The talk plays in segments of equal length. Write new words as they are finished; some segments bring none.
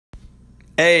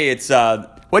Hey, it's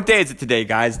what day is it today,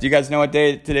 guys? Do you guys know what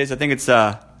day today is? I think it's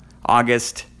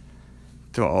August.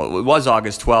 It was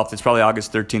August 12th. It's probably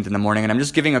August 13th in the morning, and I'm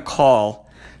just giving a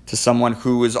call to someone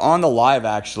who was on the live.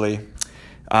 Actually,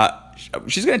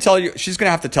 she's gonna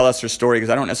have to tell us her story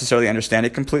because I don't necessarily understand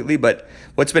it completely. But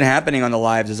what's been happening on the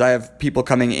lives is I have people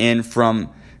coming in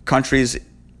from countries,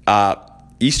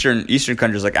 Eastern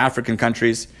countries like African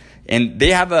countries. And they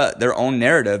have their own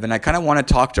narrative, and I kind of want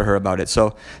to talk to her about it.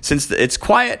 So since it's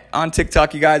quiet on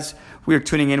TikTok, you guys, we are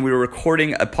tuning in. We were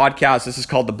recording a podcast. This is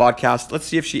called The Podcast. Let's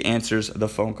see if she answers the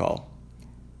phone call.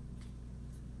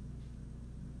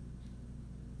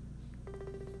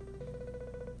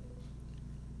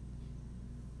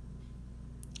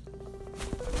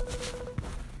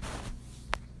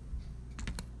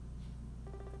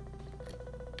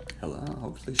 Hello.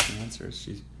 Hopefully she answers.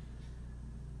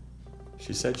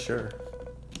 She said sure.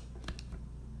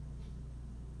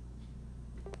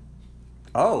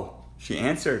 Oh, she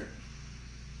answered.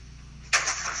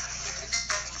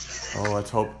 Oh, let's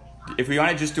hope. If we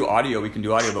want to just do audio, we can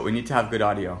do audio, but we need to have good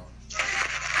audio.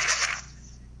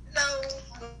 Hello,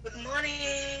 good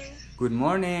morning. Good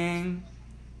morning.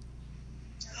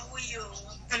 How are you?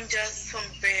 I'm just from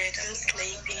bed. I'm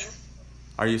sleeping.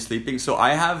 Are you sleeping? So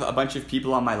I have a bunch of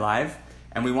people on my live,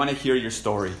 and we want to hear your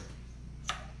story.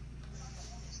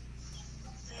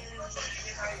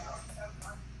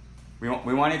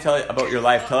 We want to tell you about your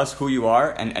life. Tell us who you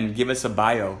are and give us a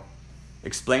bio.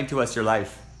 Explain to us your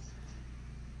life.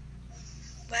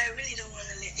 But I really don't want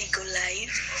to let it go live.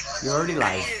 You're already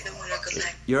live. I really don't want to go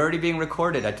live. You're already being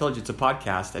recorded. I told you it's a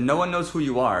podcast, and no one knows who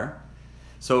you are.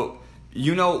 So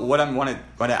you know what I want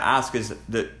to ask is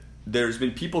that there's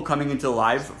been people coming into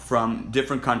live from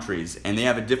different countries, and they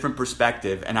have a different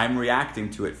perspective, and I'm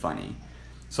reacting to it funny.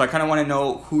 So I kind of want to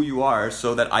know who you are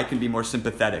so that I can be more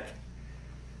sympathetic.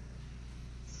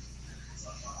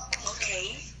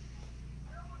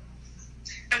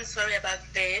 I'm sorry about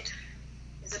bed.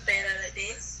 Is it better like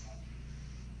this?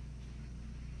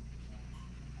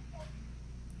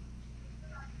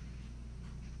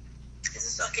 Is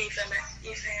this okay if I'm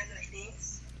like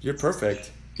this? You're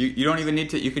perfect. You don't even need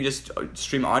to. You can just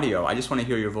stream audio. I just want to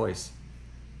hear your voice.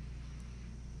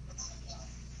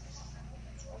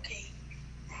 Okay.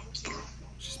 Thank you.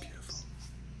 She's beautiful.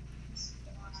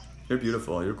 You're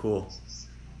beautiful. You're cool.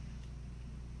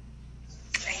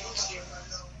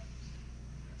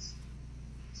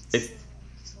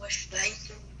 What should I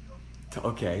do?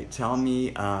 Okay, tell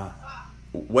me,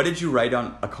 what did you write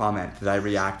on a comment that I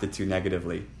reacted to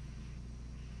negatively?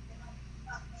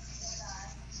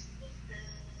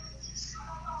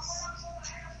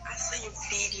 I saw your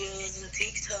videos on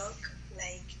TikTok,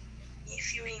 like,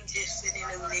 if you're interested in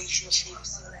a relationship,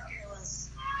 so like, I was,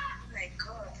 oh my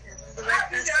God, that's the right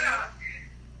person.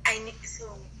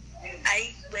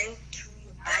 I went through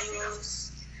your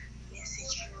bios,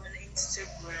 messaged you on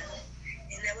Instagram,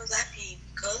 and I was happy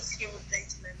because you replied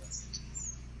to my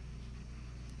messages.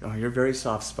 Oh, you're very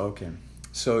soft-spoken.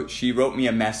 So she wrote me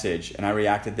a message, and I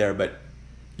reacted there, but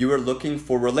you were looking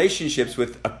for relationships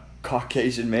with a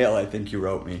Caucasian male, I think you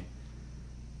wrote me.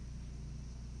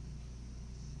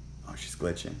 Oh, she's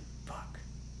glitching. Fuck.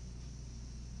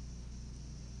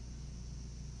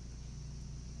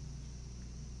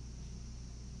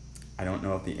 I don't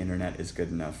know if the internet is good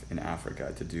enough in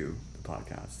Africa to do the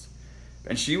podcasts.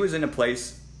 And she was in a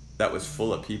place that was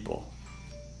full of people.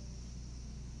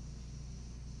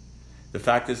 The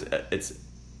fact is,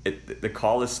 the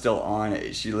call is still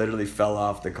on. She literally fell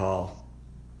off the call.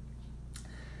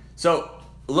 So,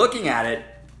 looking at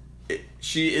it,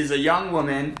 she is a young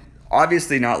woman,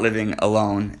 obviously not living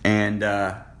alone, and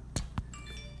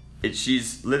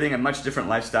she's living a much different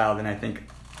lifestyle than I think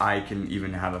I can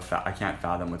even have I can't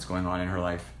fathom what's going on in her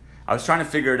life. I was trying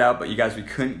to figure it out, but you guys, we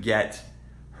couldn't get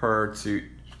her to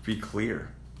be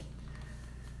clear.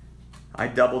 I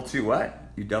doubled too. What?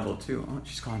 You doubled too. Oh,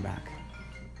 she's calling back.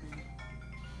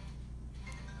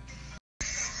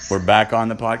 We're back on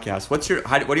the podcast. What do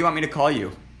you want me to call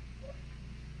you?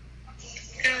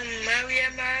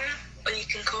 Mariama, or you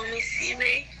can call me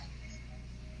Sire.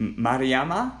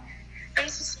 Mariama? Or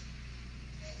Sire.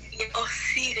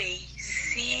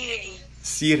 Sire.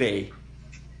 Sire.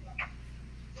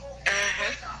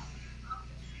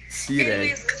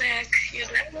 Anyways, can I ask you,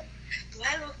 do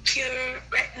I look cute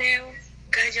right now?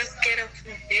 Can I just get up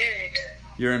from bed?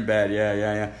 You're in bed,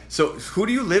 yeah. So who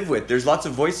do you live with? There's lots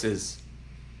of voices.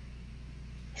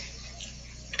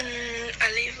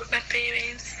 I live with my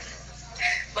parents,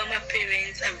 but my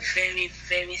parents are very,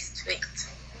 very strict.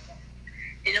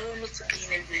 They don't want me to be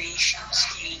in a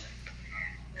relationship,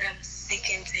 but I'm sick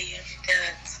and tired of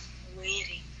that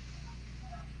waiting.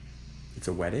 It's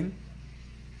a wedding?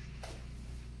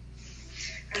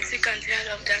 I'm sick and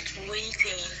tired of that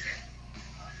waiting.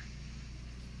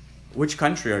 Which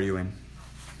country are you in?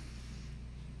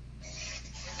 I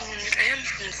am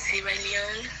from Sierra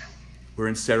Leone. We're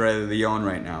in Sierra Leone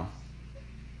right now.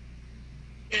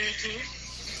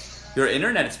 Mm-hmm. Your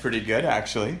internet is pretty good,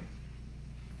 actually.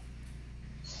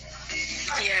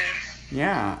 Yeah.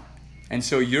 Yeah. And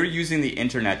so you're using the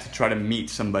internet to try to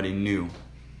meet somebody new.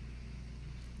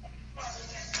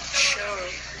 Sure.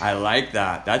 I like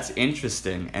that. That's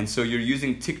interesting. And so you're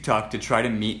using TikTok to try to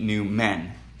meet new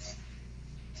men.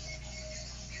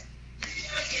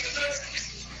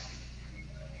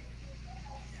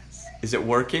 Is it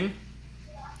working?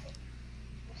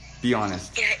 Be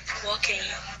honest. Yeah, it's working.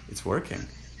 It's working.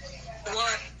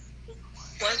 What?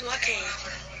 What's working?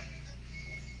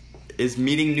 Is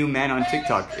meeting new men on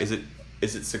TikTok, is it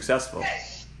successful?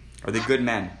 Are they good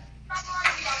men?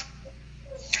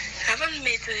 Haven't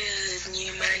met a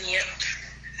new man yet.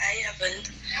 I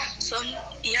haven't. Some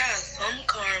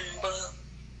come, but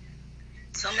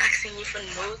some asking me for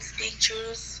notes,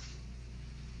 pictures.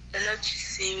 They're not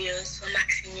serious. Some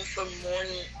asking me for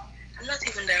money. I'm not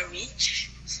even that rich.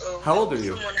 So how old are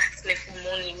you? Someone asked me for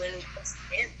money when we first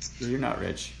met. You're not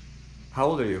rich. How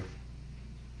old are you?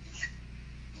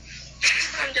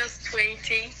 I'm just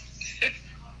 20.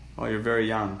 Oh, you're very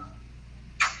young.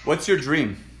 What's your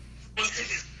dream?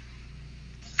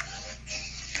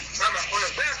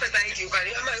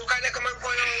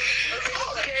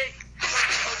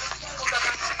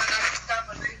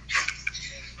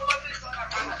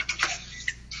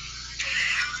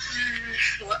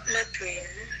 What my dream?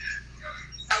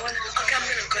 Okay, I'm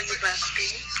gonna call you back,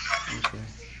 please. Okay.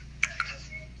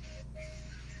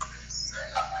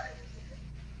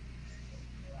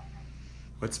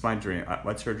 What's my dream?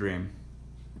 What's her dream?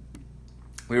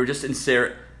 We were just in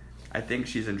Sarah. I think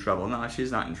she's in trouble. No,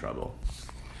 she's not in trouble.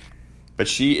 But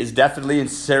she is definitely in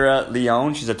Sierra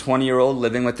Leone. She's a 20-year-old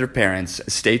living with her parents.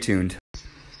 Stay tuned.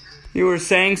 You were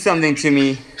saying something to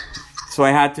me, so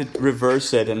I had to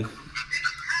reverse it. And What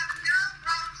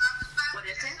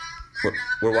is it?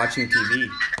 we're watching TV.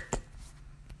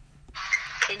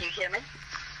 Can you hear me?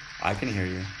 I can hear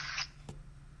you.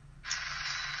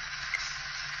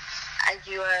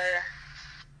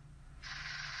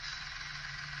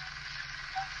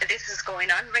 This is going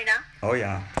on right now? Oh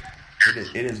yeah,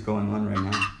 it is going on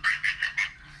right now.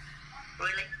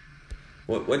 Really?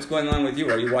 What's going on with you?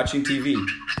 Are you watching TV?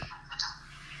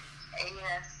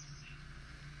 Yes.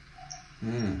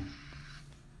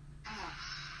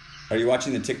 Are you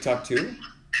watching the TikTok too?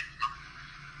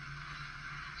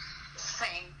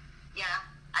 Same. Yeah,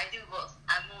 I do both.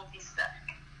 I'm multi-stuff.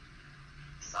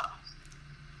 So.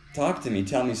 Talk to me.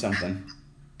 Tell me something.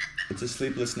 It's a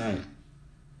sleepless night.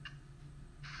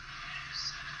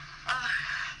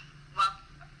 Well,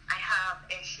 I have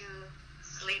issue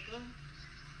sleeping.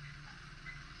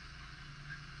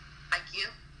 Like you.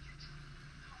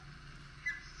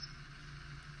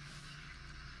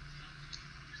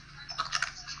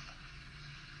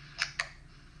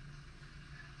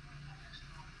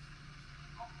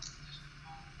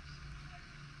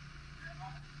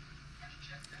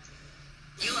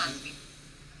 You ask me.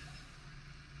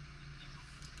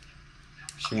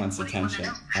 She wants What do you wanna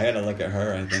attention. know? I gotta look at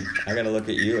her, I think. I gotta look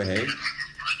at you, hey?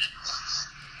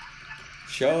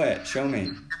 Show it. Show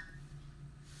me.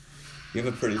 You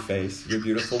have a pretty face. You're a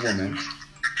beautiful woman.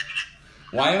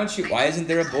 Why isn't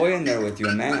there a boy in there with you,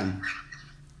 a man?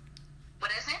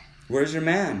 What is it? Where's your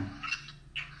man?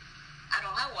 I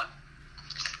don't have one.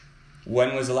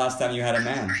 When was the last time you had a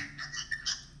man?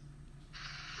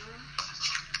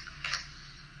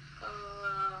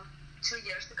 2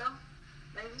 years ago,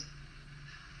 maybe.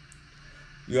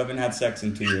 You haven't had sex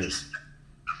in 2 years.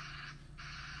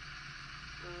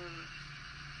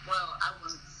 Well, I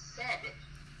wouldn't said it.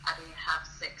 I didn't have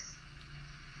sex.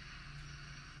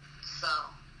 So,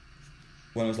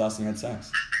 When was the last time you had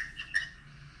sex?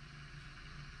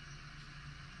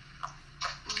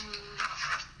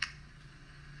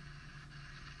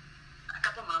 a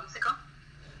couple months ago.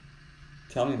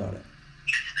 Tell me about it.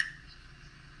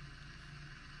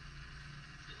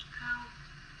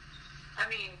 I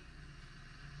mean,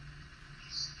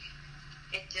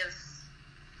 it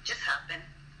just happened.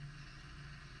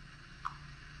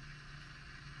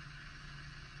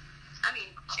 I mean,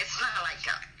 it's not like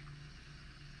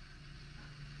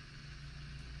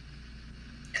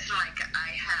I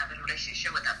have a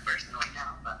relationship with that person right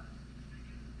now, but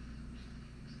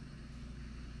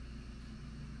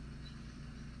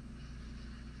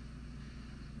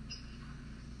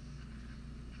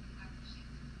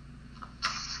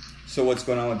So what's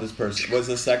going on with this person? Was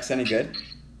the sex any good?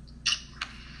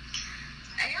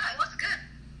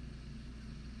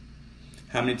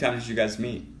 How many times did you guys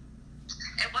meet?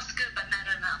 It was good, but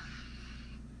not enough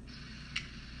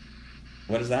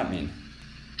What does that mean?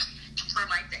 for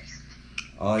my taste.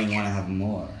 Oh, you want to have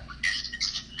more.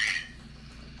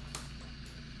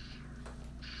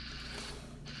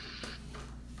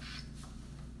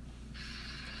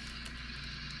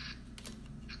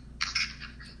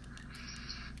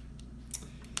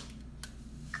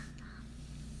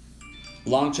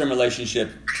 Long-term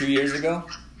relationship 2 years ago?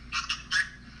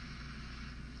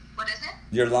 What is it?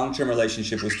 Your long-term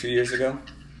relationship was 2 years ago?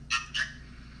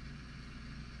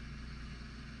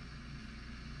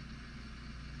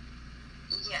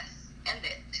 Yes,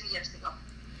 ended 2 years ago.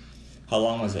 How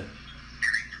long was it?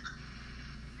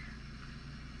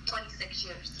 26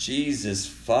 years. Jesus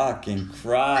fucking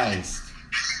Christ.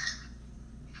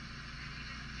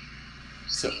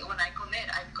 So, See, when I commit.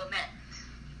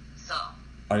 So,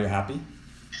 are you happy?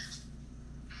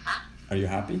 huh? Are you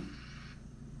happy?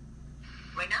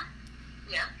 Right now?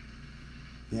 Yeah,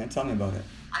 Yeah, tell me about it.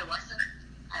 I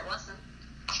wasn't.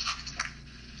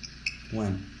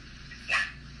 When?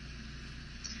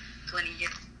 20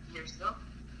 years ago.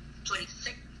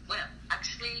 26. Well,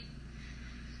 actually,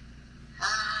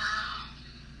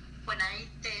 when I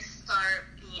start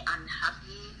being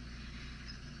unhappy,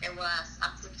 it was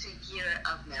after 2 years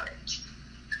of marriage.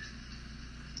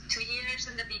 2 years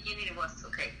in the beginning, it was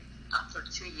okay. After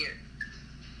 2 years,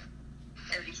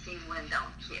 everything went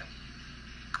downhill.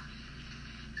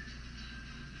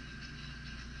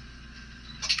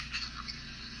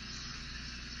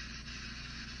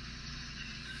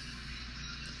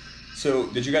 So,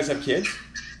 did you guys have kids?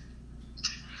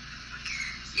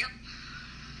 Yep.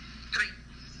 3.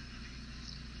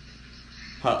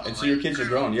 And so your kids are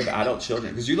grown. You have adult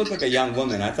children. Because you look like a young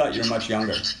woman. I thought you were much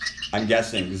younger. I'm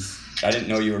guessing, because I didn't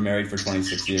know you were married for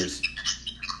 26 years.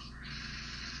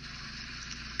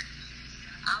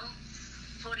 I'm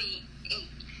 48.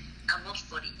 Almost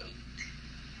 48.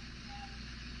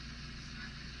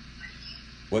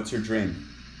 What's your dream?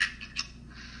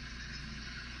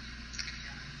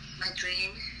 My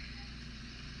dream,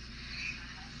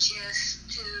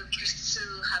 just to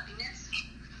pursue happiness.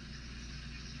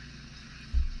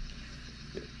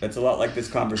 That's a lot like this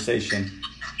conversation.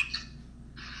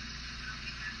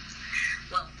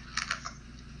 Well,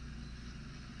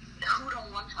 who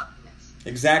don't want happiness?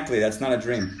 Exactly, that's not a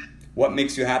dream. What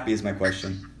makes you happy is my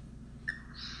question.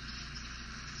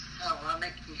 Oh, what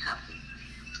makes me happy?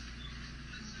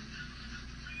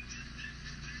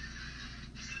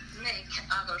 Make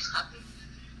others happy,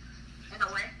 in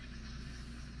a way.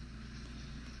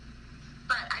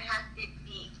 But I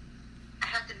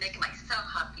have to make myself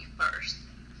happy first,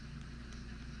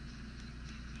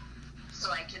 so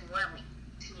I can willing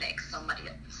to make somebody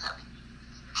else happy.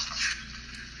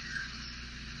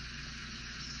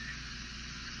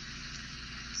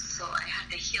 So I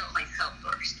have to heal myself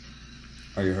first.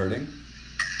 Are you hurting?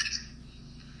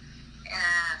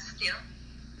 Still,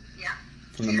 yeah.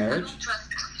 From the I marriage? don't trust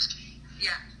them.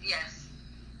 Yeah, yes.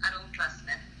 I don't trust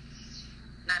them.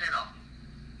 Not at all.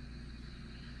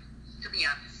 To be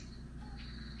honest.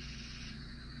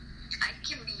 I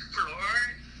can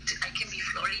be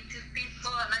flirty to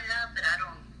people like that, but I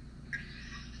don't.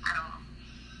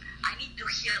 I need to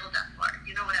heal that part.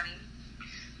 You know what I mean?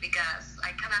 Because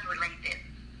I cannot relate it.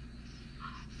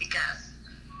 Because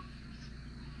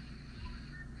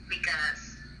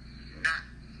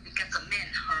a man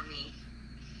hurt me,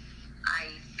 I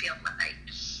feel like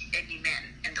any man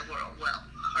in the world will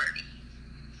hurt me.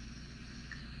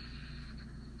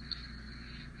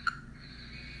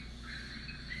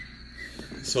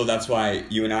 So that's why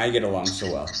you and I get along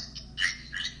so well.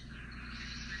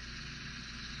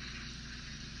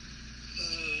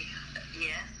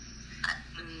 Yes.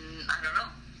 I don't know.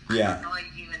 Yeah. I don't know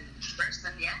you in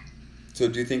person yet. So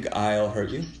do you think I'll hurt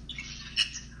you?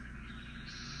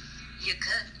 You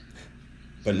could.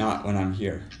 But not when I'm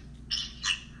here.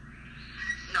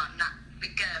 No, not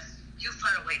because you're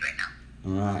far away right now.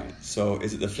 Alright. So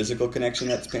is it the physical connection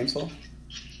that's painful?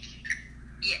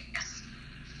 Yes.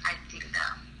 I think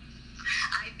that.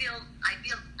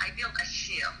 I built a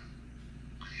shield.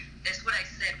 That's what I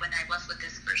said when I was with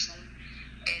this person.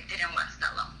 It didn't last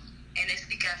that long. And it's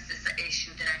because it's an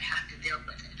issue that I have to deal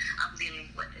with it. I'm dealing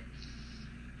with it.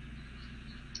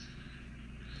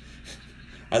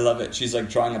 I love it. She's like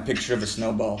drawing a picture of a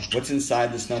snowball. What's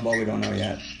inside the snowball we don't know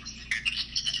yet.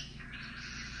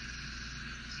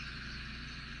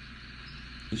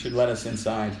 You should let us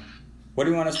inside. What do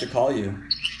you want us to call you?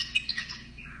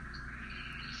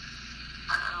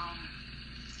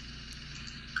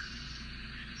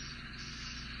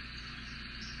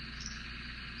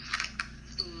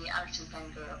 The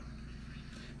Argentine girl.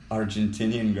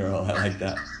 Argentinian girl. I like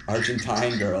that.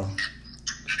 Argentine girl.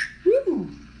 Woo!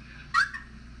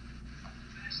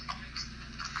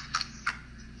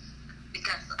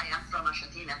 Because I am from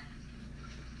Argentina.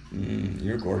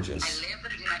 You're gorgeous. I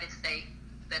live in the United States,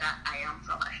 but I am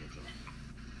from Argentina.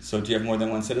 So do you have more than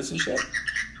one citizenship?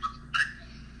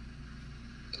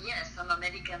 Yes, I'm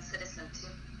American citizen too.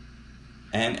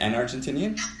 And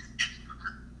Argentinian?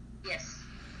 Yes.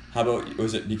 How about,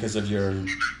 was it because of your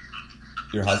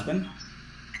husband?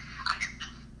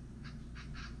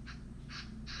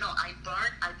 No, I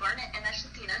born in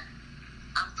Argentina.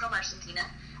 I'm from Argentina.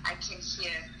 I came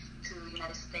here to the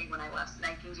United States when I was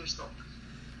 19 years old.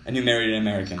 And you married an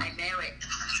American? I married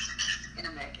an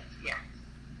American, yeah.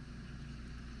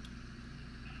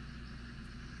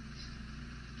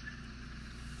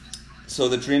 So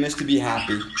the dream is to be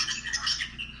happy.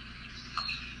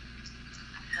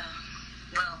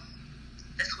 Well,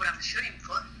 that's what I'm shooting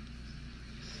for.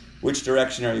 Which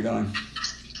direction are you going?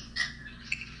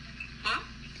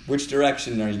 Which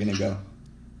direction are you going to go?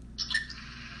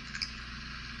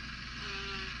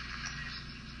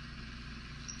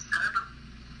 I don't know.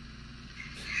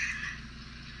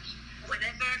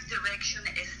 Whatever direction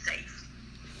is safe.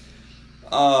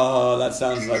 Oh, that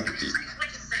sounds like... What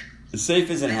is safe? Safe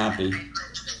isn't happy.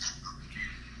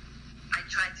 I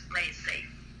try to play it safe.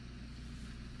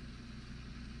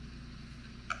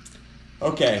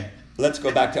 Okay, let's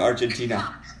go back to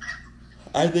Argentina.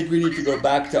 I think we need to go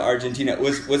back to Argentina.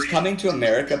 Was coming to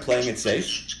America playing it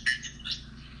safe?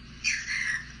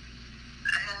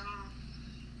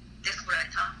 That's what I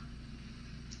thought.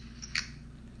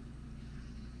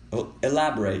 Well,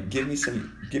 elaborate.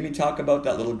 Talk about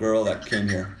that little girl that came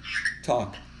here.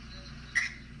 Talk.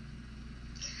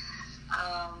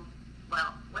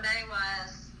 Well, when I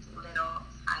was little,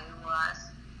 I was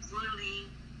really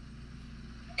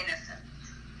innocent.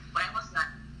 When I was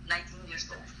 19 years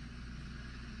old.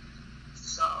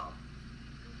 So,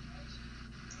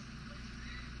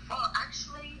 well,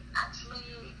 actually,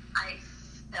 I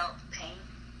felt pain.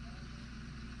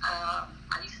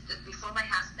 Before my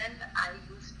husband, I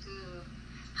used to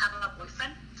have a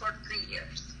boyfriend for 3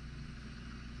 years.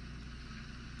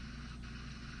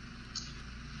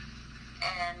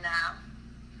 And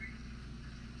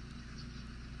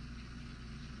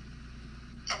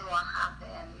what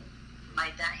happened, my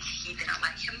dad, he didn't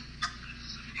like him.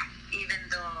 Even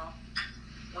though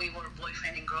we were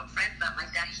boyfriend and girlfriend, but my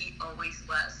dad, he always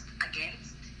was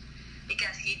against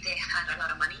because they had a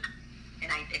lot of money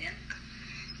and I didn't.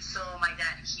 So my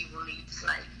dad, he believes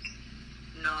like,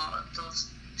 no,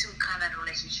 those two kind of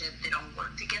relationships, they don't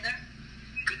work together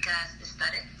because they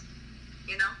started,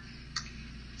 you know?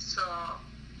 So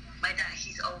my dad,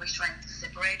 he's always trying to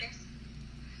separate us,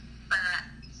 but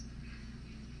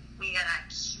we got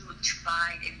a huge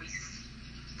fight and we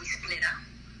split up.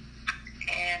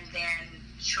 And then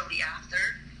shortly after,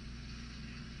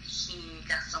 he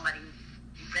got somebody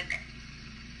pregnant.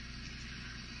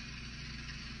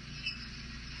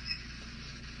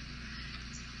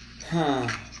 Huh.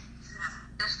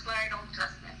 That's why I don't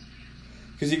trust him.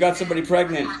 Because you got somebody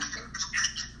pregnant.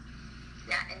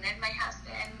 Yeah, and then my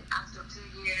husband, after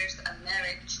 2 years of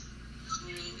marriage,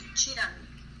 he cheated on me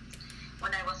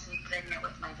when I was pregnant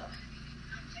with my daughter.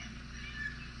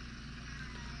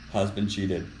 Husband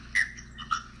cheated.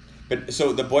 But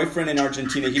so the boyfriend in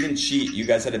Argentina, he didn't cheat. You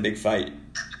guys had a big fight.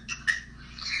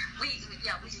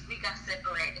 We got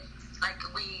separated. Like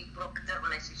we broke the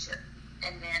relationship,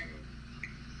 and then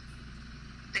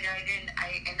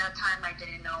in that time I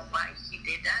didn't know why he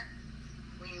did that.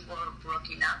 We were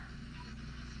broken up.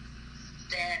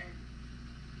 Then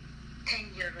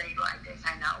 10 years later, I did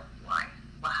find out why.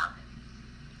 What happened?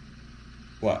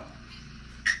 What?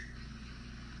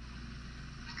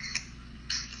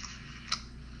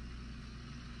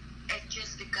 It's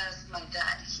just because my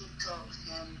dad, he told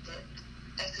him that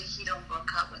if he don't work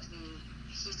out with me,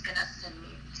 he's gonna send me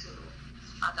to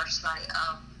other side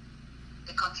of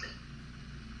the country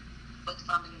with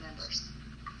family members.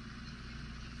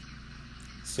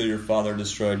 So your father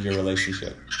destroyed your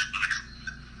relationship.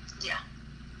 Yeah.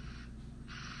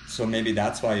 So maybe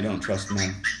that's why you don't trust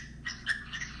men.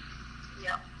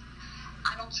 Yeah.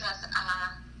 I don't trust.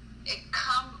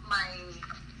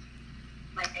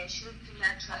 My issue to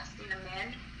not trusting a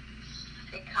man,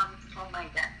 it comes from my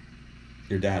dad.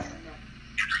 Your dad.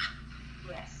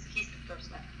 Yes, he's the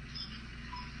first man.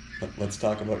 Let's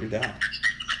talk about your dad.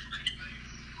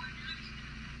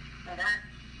 My dad,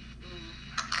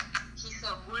 he's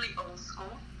a really old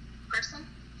school person.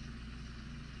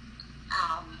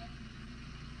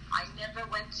 I never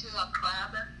went to a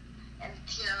club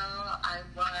until I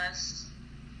was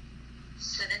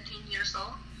 17 years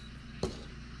old.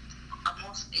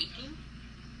 almost 18,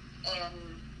 and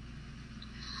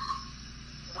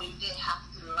we did have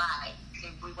to lie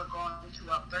if we were going to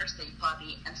a birthday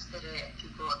party instead of to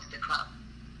go to the club.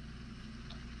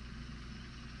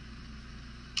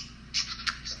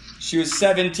 She was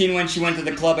 17 when she went to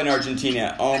the club in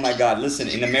Argentina. Oh my God, listen,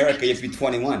 in America you have to be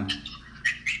 21.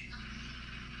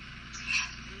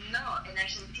 No, in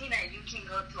Argentina you can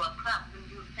go to a club when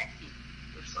you're 50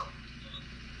 or so.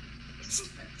 It's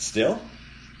different. Still?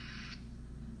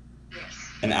 Yes.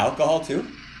 And alcohol too?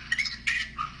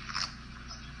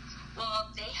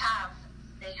 Well, they have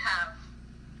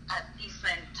a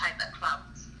different type of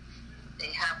clubs.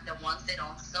 They have the ones that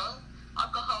don't sell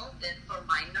alcohol, that for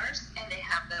minors, and they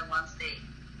have the ones that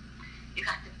you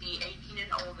have to be 18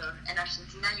 and older. In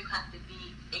Argentina, you have to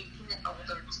be 18 and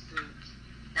older to drink,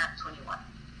 not 21.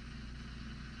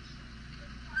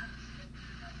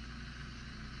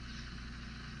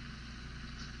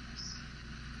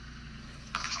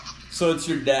 So it's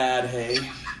your dad, hey?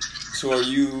 So are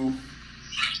you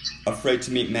afraid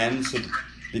to meet men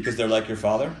because they're like your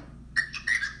father?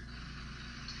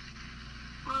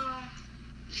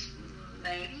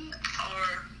 Maybe, or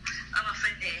I'm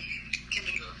afraid they can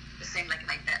be the same like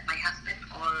my dad, my husband,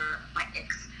 or my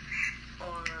ex,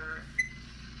 or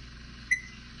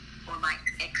my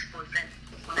ex-boyfriend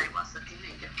when I was a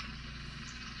teenager.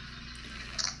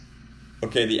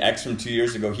 Okay, the ex from 2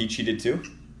 years ago, he cheated too?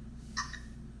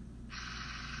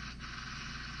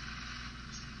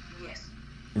 Yes.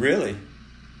 Really?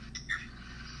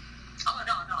 Oh,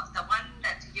 no, the one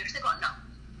that 2 years ago, no,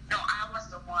 I was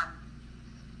the one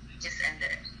just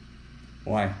ended it.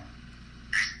 Why?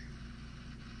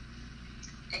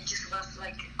 It just was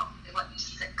like, it was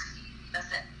just sex.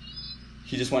 That's it.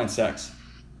 He just wanted sex.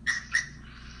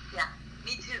 Yeah,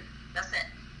 me too. That's it.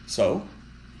 So?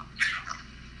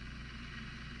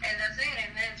 And that's it.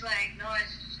 And then it's like, no,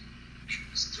 it's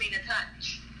string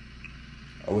attached.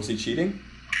 Oh, was he cheating?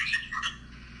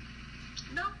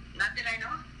 No, not that I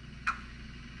know.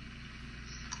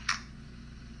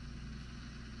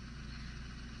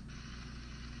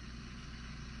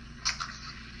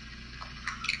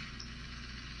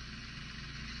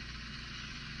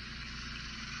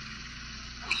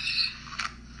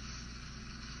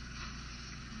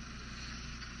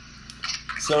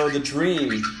 So the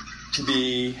dream to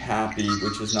be happy,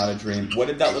 which is not a dream. What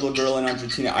did that little girl in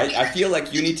Argentina? I feel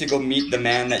like you need to go meet the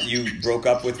man that you broke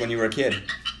up with when you were a kid.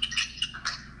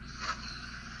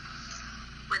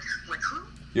 With who?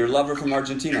 Your lover from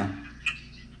Argentina.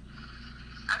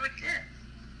 I already did.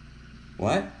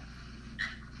 What?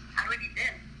 I already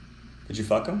did. Did you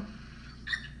fuck him?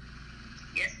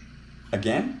 Yes.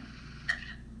 Again?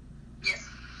 Yes.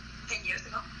 10 years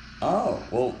ago. Oh,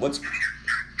 well, what's...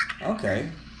 Okay.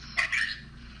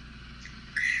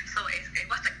 So it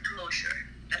was a closure.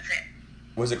 That's it.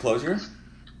 Was it closure?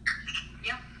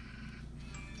 Yeah.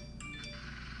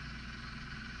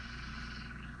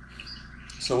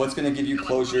 So what's going to give you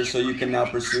closure so you can now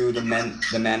pursue the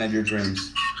man of your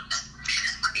dreams?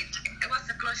 It was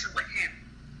a closure with him.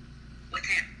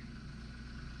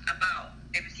 About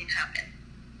everything happened.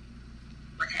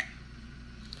 With him.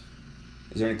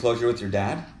 Is there any closure with your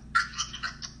dad?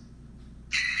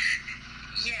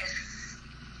 Yes.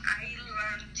 I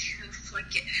learned to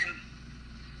forget him.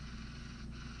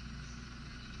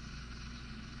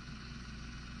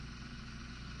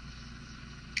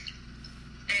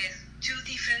 There's two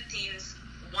different things.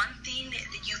 One thing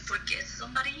that you forget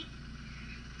somebody,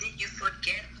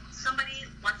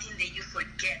 one thing that you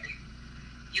forget,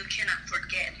 you cannot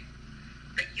forget,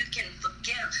 but you can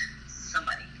forgive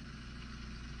somebody.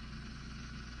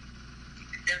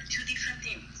 There are two different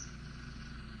things.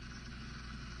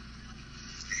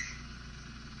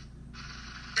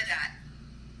 But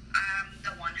I'm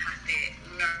the one who has to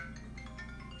learn.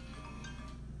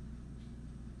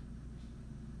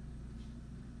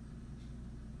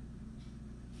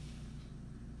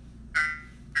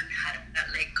 How to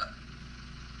let go.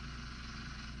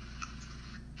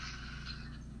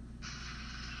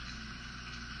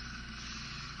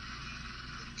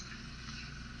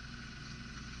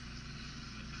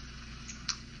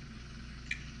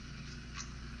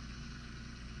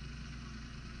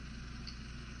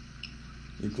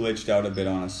 You glitched out a bit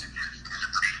on us.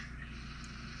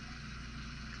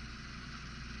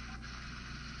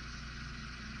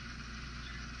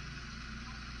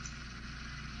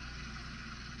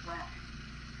 Well,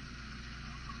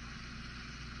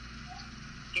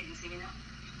 can you see me now?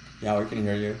 Yeah, we can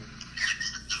hear you.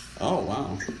 Oh,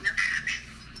 wow.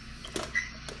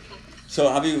 So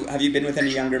have you been with any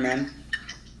younger men?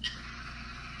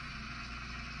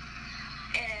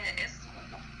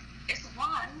 It's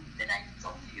one that I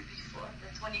told you before.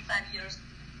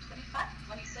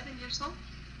 to?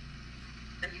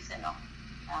 But you said no,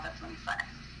 not at 25.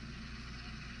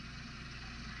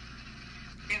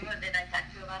 Did I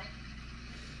talk to you about it?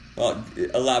 Well,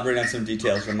 elaborate on some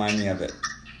details. Remind me of it.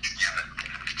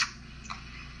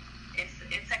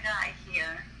 It's a guy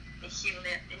here. He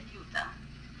lived in Utah.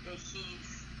 He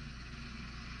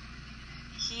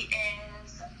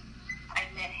is. I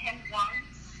met him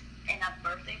once in a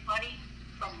birthday party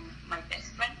from my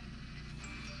best friend.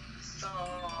 So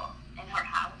in her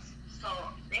house. So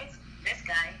this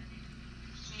guy,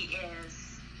 he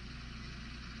is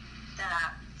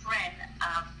the friend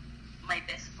of my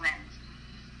best friend's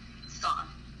son.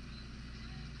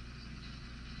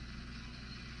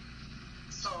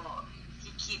 So he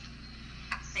keeps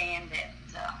saying that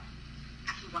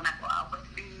he wanna go out with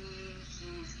me.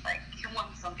 He's like, he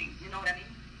wants something, you know what I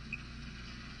mean?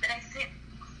 Then I said,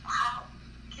 how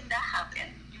can that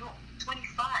happen? You're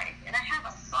 25 and I have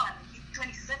a son, he's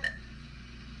 27.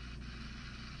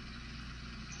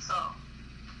 So,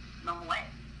 no way.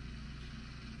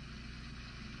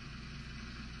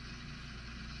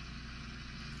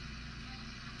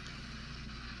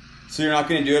 So you're not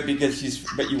going to do it because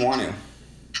but you want to?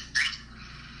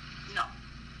 No.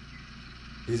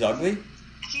 He's ugly?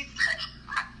 He's,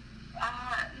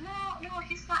 no,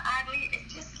 he's not ugly.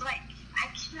 It's just like, I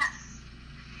cannot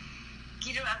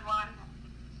get around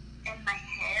in my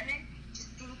head just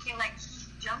thinking like he's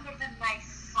younger than my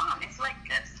son. It's like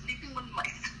sleeping with my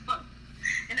son.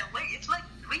 In a way, it's like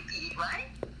creepy, right?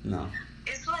 No.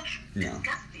 It's like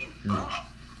disgusting. No. Oh.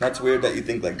 That's weird that you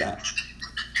think like that.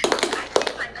 I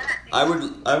think like that.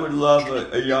 I would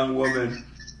love a young woman,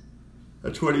 a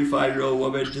 25-year-old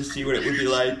woman, to see what it would be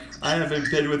like. I haven't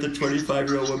been with a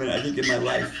 25-year-old woman, I think, in my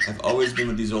life. I've always been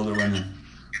with these older women.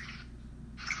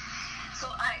 So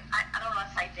I don't know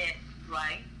if I did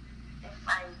right, if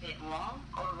I did wrong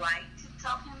or right to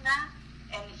tell him that.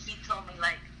 And he told me,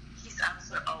 like, his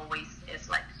answer always is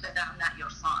like, but I'm not your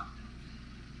son.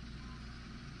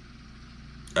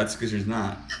 That's because he's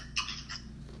not.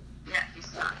 Yeah,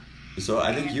 he's not. So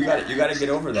I think you got to get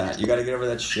over that. You got to get over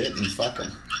that shit and fuck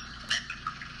him.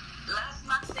 Last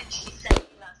message he sent me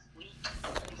last week,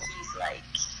 and he's like,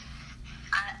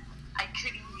 I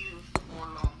couldn't you for a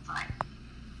long time.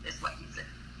 That's what he said.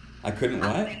 I couldn't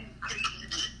what? I've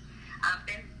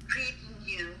been creeping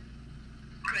you.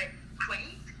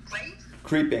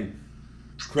 Creeping.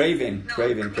 Craving. No,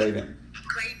 Craving. Craving.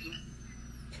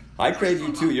 I crave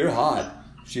you too. You're hot.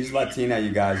 She's Latina,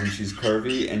 you guys, and she's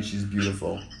curvy and she's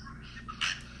beautiful.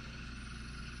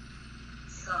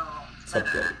 So, What's up,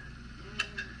 Dave? I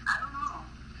don't know.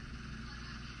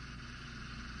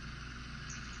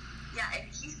 Yeah, and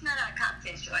he's not a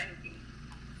catfish or anything.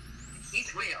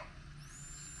 He's real.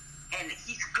 And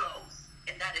he's close.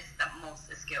 And that is the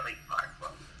most scary part for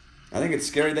me. I think it's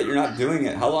scary that you're not doing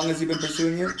it. How long has he been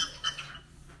pursuing you?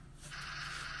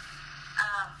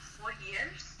 4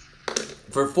 years.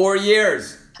 For 4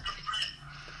 years.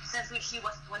 Since he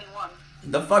was 21.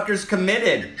 The fucker's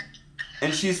committed.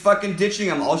 And she's fucking ditching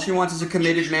him. All she wants is a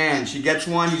committed man. She gets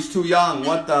one, he's too young.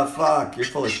 What the fuck? You're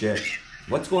full of shit.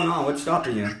 What's going on? What's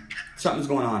stopping you? Something's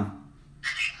going on.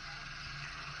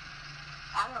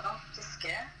 I don't know. Just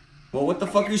scared. Well, what the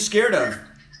fuck are you scared of?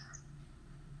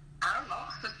 I don't know.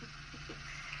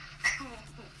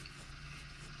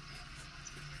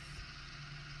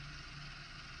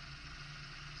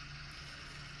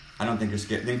 I don't think you're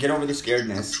scared. Then get over the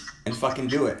scaredness and fucking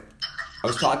do it. I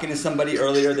was talking to somebody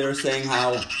earlier. They were saying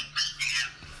how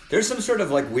there's some sort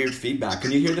of like weird feedback.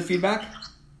 Can you hear the feedback?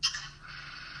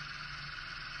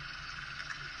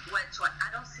 Which one?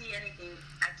 I don't see anything.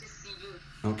 I just see you.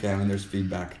 Okay, I mean there's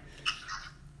feedback.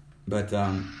 But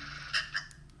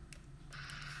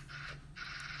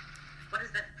What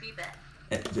is that feedback?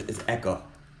 it's echo.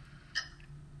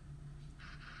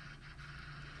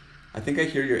 I think I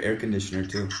hear your air conditioner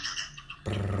too.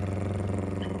 Oh, it's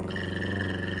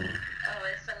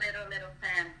a little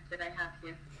fan that I have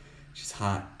here. She's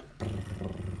hot.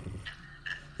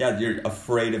 Yeah, you're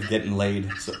afraid of getting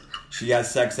laid. So she has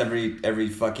sex every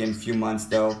fucking few months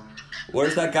though.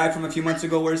 Where's that guy from a few months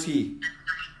ago? Where's he?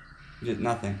 He did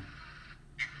nothing.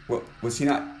 What was he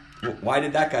not? Why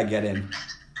did that guy get in?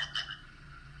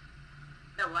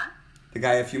 The what? The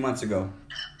guy a few months ago.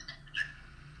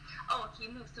 Oh, he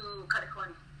moved to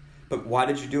California. But why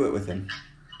did you do it with him?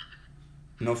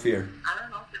 No fear. I don't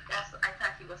know, because I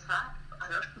thought he was hot. I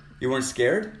don't know. You weren't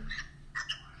scared?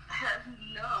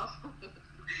 No.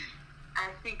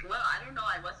 I think, well, I don't know.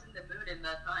 I was in the mood in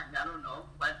that time. I don't know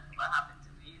what happened to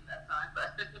me in that time,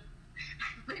 but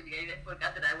maybe I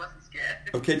forgot that I wasn't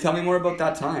scared. Okay, tell me more about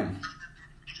that time.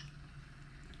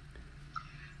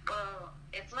 Well,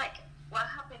 it's like, what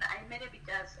happened? I met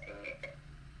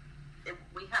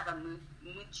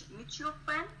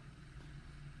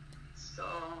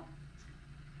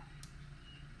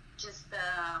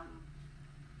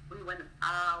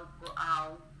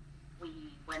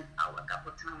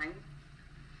time,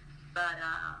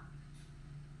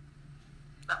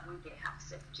 but we did have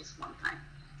sex just one time.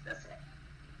 That's it.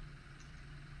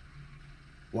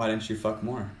 Why didn't you fuck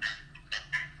more?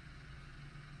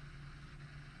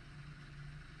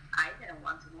 I didn't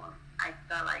want to more. I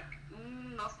felt like,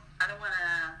 no, I don't want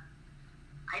to.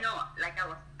 I know, like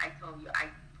I told you, I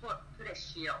put a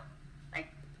shield. Like,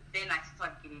 then I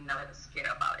started getting a little scared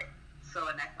about it. So,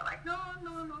 and I felt like, no.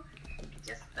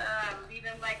 Just leave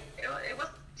him like, it was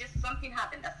just something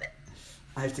happened, that's it.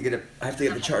 I have to get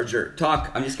the charger.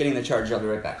 Talk. I'm just getting the charger. I'll be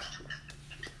right back.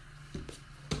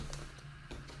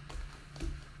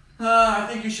 I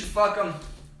think you should fuck him.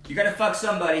 You gotta fuck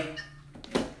somebody.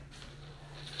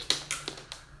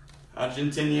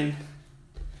 Argentinian.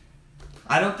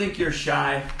 I don't think you're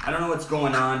shy. I don't know what's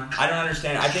going on. I don't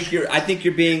understand. I think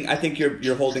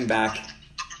you're holding back.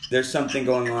 There's something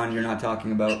going on you're not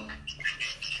talking about.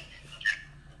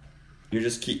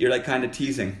 You're like kind of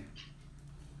teasing.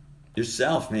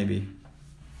 Yourself, maybe.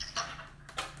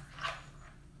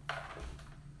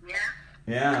 Yeah?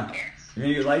 Yeah. Yes.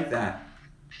 Maybe you like that.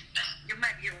 You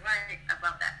might be right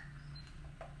about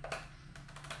that.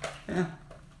 Yeah.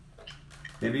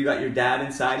 Maybe you got your dad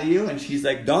inside of you and she's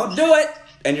like, don't do it!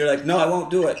 And you're like, no, I won't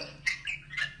do it.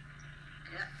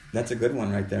 Yeah. That's a good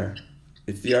one right there.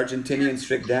 It's the Argentinian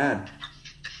strict dad.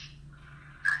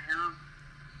 I know.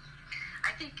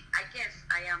 I guess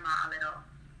I am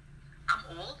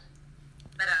I'm old,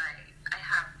 but I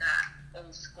have the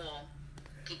old school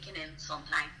kicking in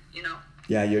sometimes, you know?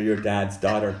 Yeah, you're your dad's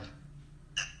daughter.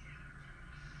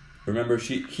 Remember,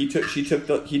 he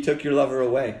took your lover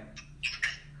away.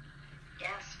 Yes.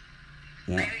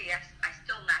 Yeah. Maybe yes. I'm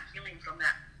still not healing from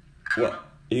that. I don't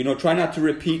know. Well, try not to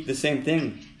repeat the same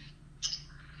thing.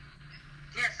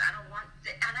 Yes, I don't want to,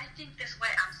 and I think this way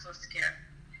I'm so scared.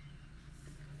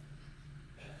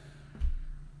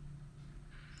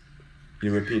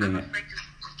 You're repeating I'm it. afraid to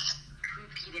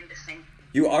repeating the same.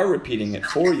 You are repeating it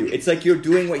for you. It's like you're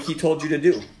doing what he told you to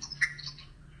do.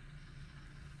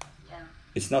 Yeah.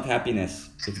 It's not happiness.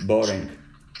 It's boring.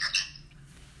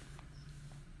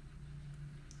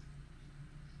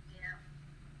 Yeah.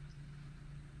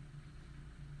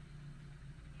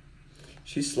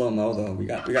 She's slow mo though. We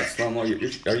got slow mo. Are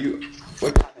you?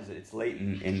 What time is it? It's late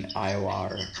in Iowa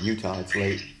or Utah. It's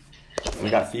late. We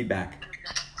got feedback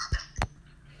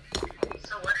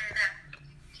So what is that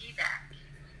feedback?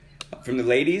 from the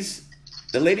ladies.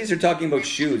 The ladies are talking about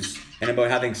shoes and about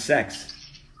having sex.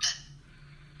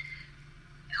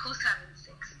 Who's having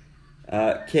sex?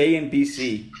 K and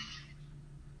BC.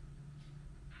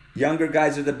 Younger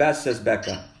guys are the best, says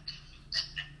Becca.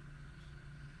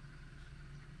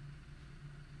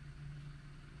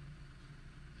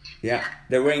 Yeah,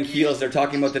 they're wearing heels. They're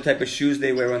talking about the type of shoes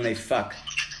they wear when they fuck.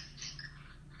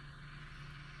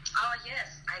 Oh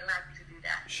yes, I like to do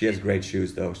that. She has great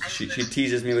shoes, though. She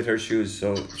teases me with her shoes,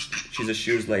 so she's a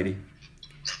shoes lady.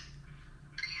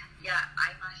 Yeah,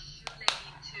 I'm a shoe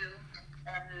lady too,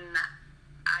 and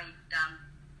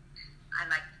I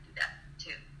like to do that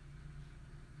too.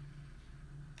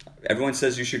 Everyone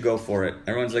says you should go for it.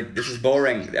 Everyone's like, this is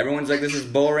boring. Everyone's like, this is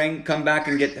boring. Come back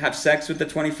and have sex with the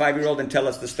 25-year-old and tell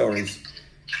us the stories.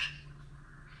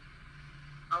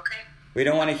 Okay. We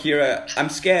don't want to hear I'm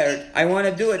scared. I want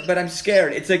to do it, but I'm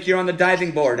scared. It's like you're on the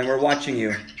diving board and we're watching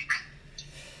you.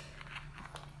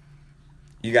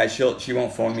 You guys, she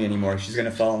won't phone me anymore. She's going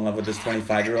to fall in love with this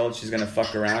 25-year-old. She's going to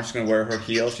fuck around. She's going to wear her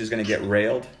heels. She's going to get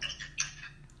railed.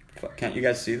 Can't you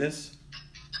guys see this?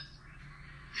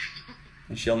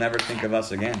 And she'll never think of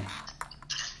us again.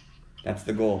 That's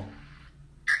the goal.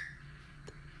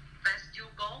 That's your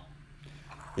goal?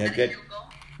 Yeah, That is your goal?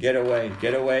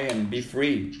 get away and be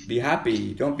free. Be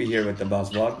happy. Don't be here with the buzz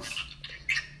bugs.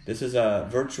 This is a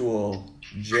virtual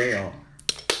jail.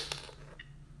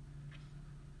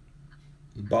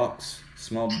 Box,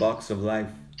 small box of life.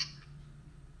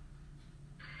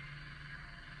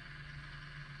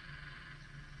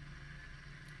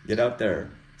 Get out there.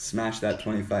 Smash that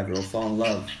 25-year-old. Fall in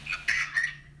love.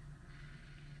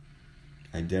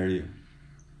 I dare you.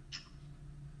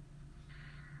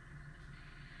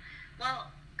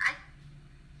 Well,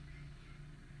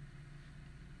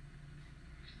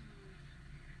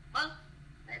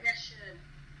 maybe I should.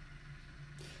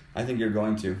 I think you're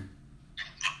going to.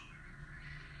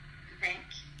 Think.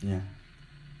 Yeah.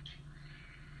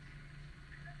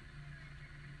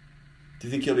 Do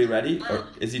you think he'll be ready? Or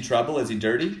is he trouble? Is he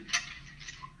dirty?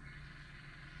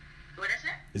 What is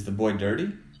it? Is the boy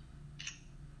dirty?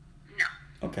 No.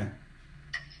 Okay.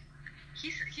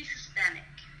 He's Hispanic.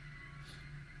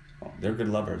 Oh, they're good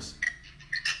lovers.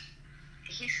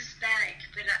 He's Hispanic,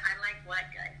 but I like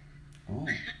white guys. Oh.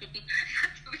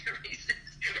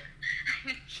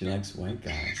 She likes white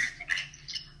guys.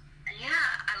 Yeah,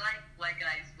 I like white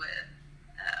guys with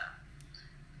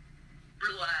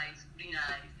blue eyes, green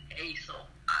eyes, hazel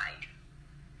eyes.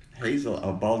 Hazel,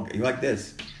 oh, bald. You like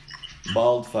this?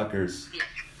 Bald fuckers. Yeah.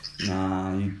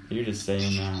 Nah, you're just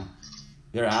saying that.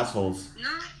 They're assholes. No?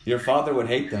 Your father would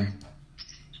hate them.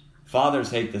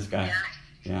 Fathers hate this guy.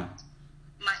 Yeah.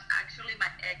 My ex,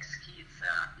 he's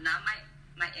not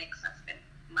my ex-husband.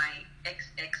 My ex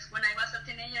when I was a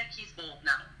teenager, he's bald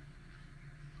now.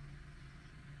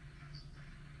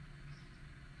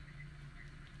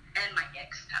 And my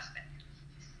ex-husband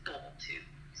is bald too.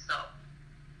 So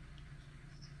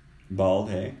Bald,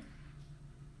 hey?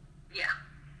 yeah,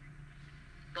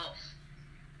 both.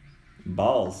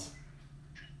 Balls.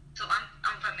 So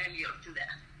I'm familiar to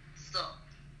that. So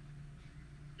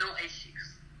no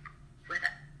issues with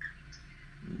that.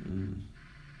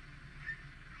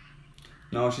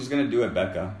 No, she's gonna do it,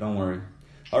 Becca. Don't worry.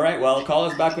 All right, well, call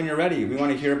us back when you're ready. We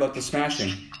want to hear about the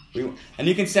smashing. And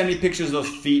you can send me pictures of those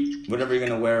feet, whatever you're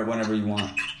gonna wear, whenever you want.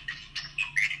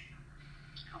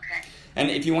 Okay.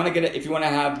 And if you want to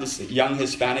have this young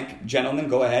Hispanic gentleman,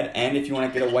 go ahead. And if you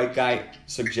want to get a white guy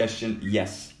suggestion,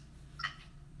 yes.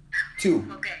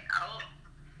 2. Okay.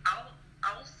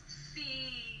 I'll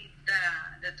see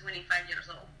the 25 years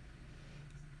old.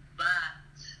 But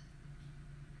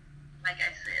like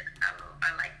I said,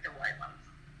 I like the white ones,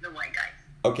 the white guys.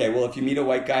 Okay, well, if you meet a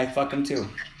white guy, fuck him too.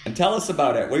 And tell us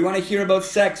about it. We want to hear about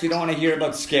sex. We don't want to hear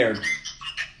about scared.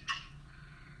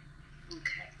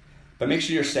 Okay. But make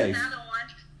sure you're safe. It's another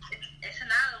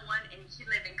one, and he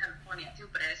lives in California too,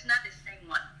 but it's not the same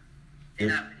one.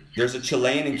 There's a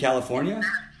Chilean in California?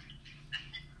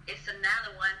 It's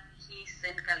another one. He's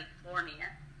in California,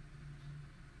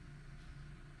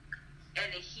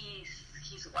 and he's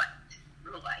white,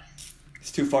 blue eyes.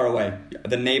 It's too far away.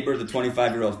 The neighbor, the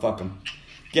 25-year-old, fuck him.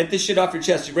 Get this shit off your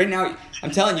chest. Right now,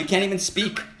 I'm telling you, you can't even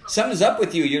speak. Something's up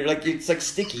with you. It's like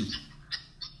sticky.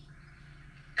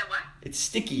 The what? It's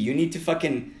sticky. You need to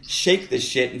fucking shake this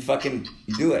shit and fucking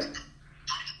do it. Okay.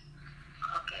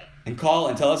 And call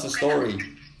and tell us a story. Okay,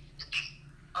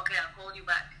 I'll call you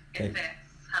back if Okay.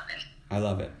 it's happened. I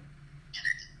love it.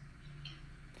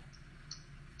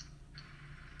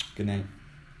 Good night.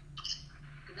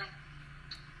 Good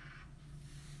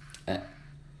night.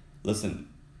 Listen,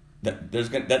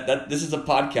 this is a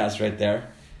podcast right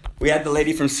there. We had the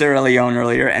lady from Sierra Leone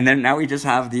earlier, and then now we just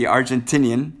have the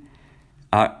Argentinian.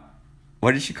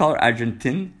 What did she call her?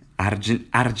 Argentinian.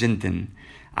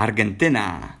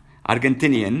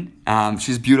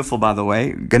 She's beautiful, by the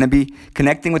way. Gonna be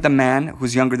connecting with a man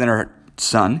who's younger than her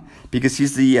son because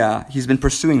he's been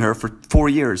pursuing her for 4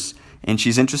 years, and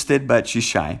she's interested, but she's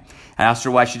shy. I asked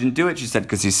her why she didn't do it. She said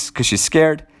because she's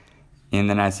scared. And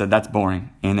then I said, that's boring.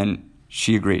 And then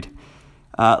she agreed.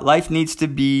 Life needs to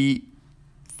be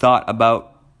thought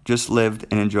about, just lived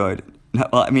and enjoyed.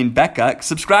 Well, I mean, Becca,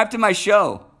 subscribe to my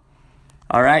show.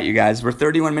 All right, you guys, we're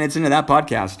 31 minutes into that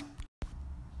podcast.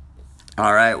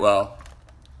 All right, well,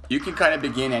 you can kind of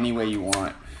begin any way you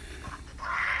want.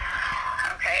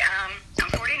 Okay, I'm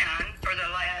 49. For the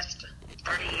last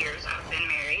 30 years, I've been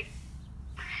married.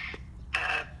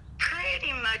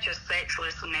 Pretty much a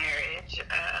sexless marriage.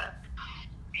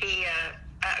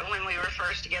 When we were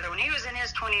first together, when he was in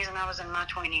his 20s and I was in my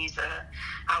 20s,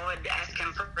 I would ask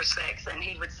him for sex, and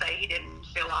he would say he didn't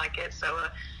feel like it. So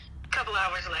a couple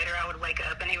hours later, I would wake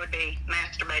up, and he would be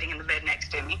masturbating in the bed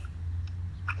next to me.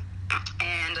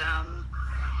 And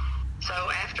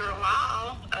so after a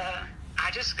while,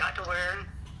 I just got to where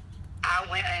I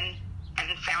went and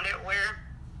found it where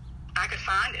I could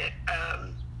find it.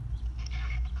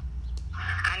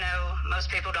 I know most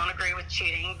people don't agree with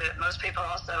cheating, but most people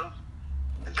also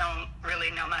don't really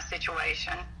know my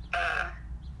situation.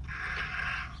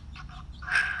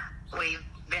 We've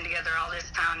been together all this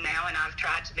time now, and I've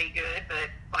tried to be good, but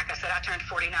like I said, I turned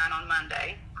 49 on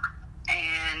Monday,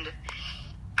 and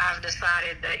I've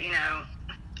decided that,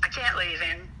 I can't leave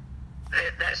him.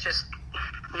 That's just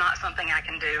not something I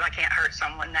can do. I can't hurt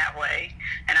someone that way,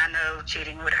 and I know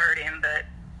cheating would hurt him, but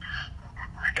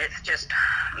it's just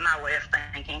my way of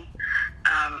thinking.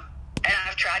 And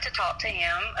I've tried to talk to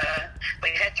him.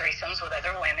 We've had threesomes with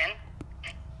other women.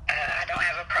 I don't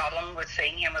have a problem with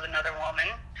seeing him with another woman,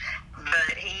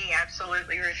 but he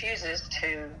absolutely refuses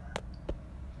to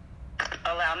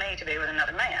allow me to be with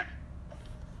another man.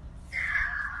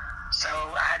 So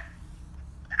I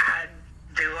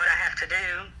do what I have to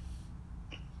do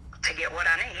to get what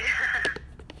I need.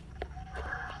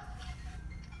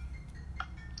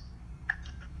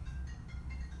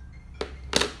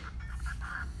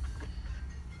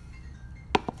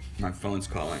 My phone's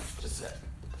calling. Just a sec.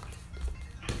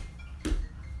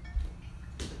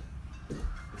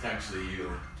 It's actually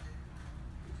you.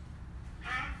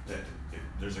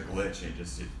 There's a glitch.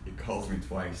 It calls me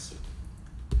twice.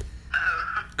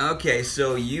 Okay,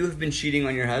 so you have been cheating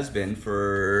on your husband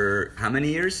for how many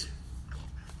years?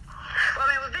 Well,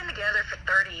 I mean, we've been together for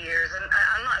 30 years, and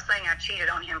I'm not saying I cheated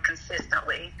on him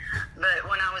consistently, but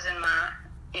when I was in my,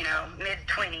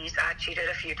 mid-20s, I cheated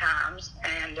a few times,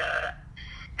 and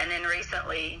then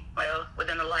recently, well,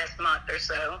 within the last month or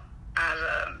so,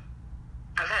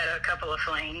 I've had a couple of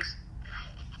flings.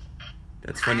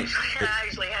 That's funny. I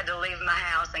actually had to leave my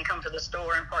house and come to the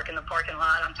store and park in the parking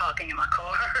lot. I'm talking in my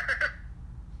car.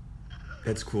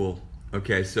 That's cool.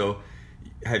 Okay, so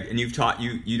you've taught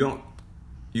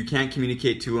you can't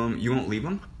communicate to him. You won't leave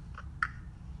him?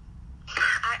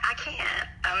 I can't.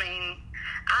 I mean,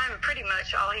 I'm pretty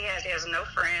much all he has. He has no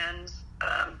friends.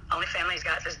 Only family he's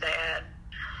got is his dad.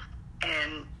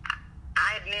 And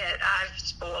I admit I've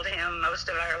spoiled him most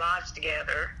of our lives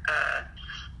together.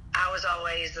 I was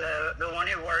always the one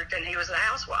who worked, and he was the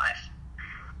housewife.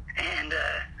 And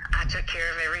I took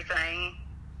care of everything.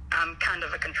 I'm kind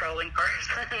of a controlling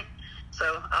person,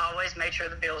 so I always made sure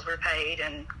the bills were paid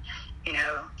and,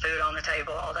 food on the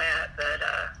table, all that. But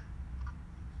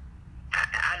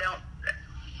I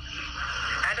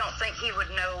don't think he would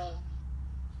know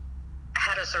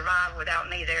how to survive without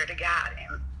me there to guide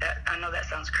him. I know that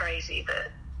sounds crazy, but...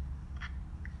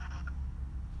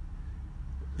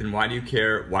 Then why do you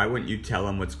care? Why wouldn't you tell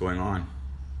him what's going on?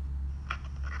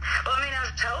 Well, I mean,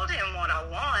 I've told him what I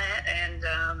want, and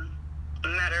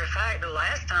matter of fact, the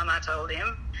last time I told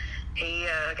him, he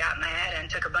got mad and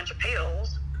took a bunch of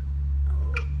pills,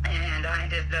 and I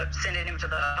ended up sending him to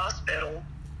the hospital.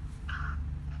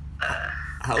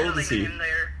 How old is he? Him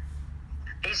there.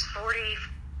 He's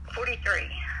 43.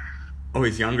 Oh,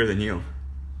 he's younger than you.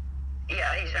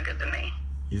 Yeah, he's younger than me.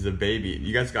 He's a baby.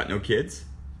 You guys got no kids?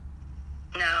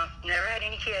 No, never had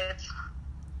any kids.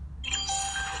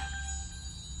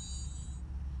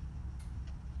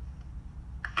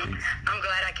 I'm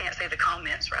glad I can't see the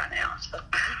comments right now. So.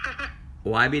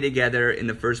 Why be together in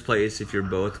the first place if you're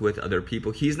both with other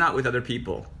people? He's not with other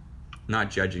people.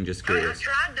 Not judging, just curious.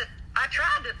 I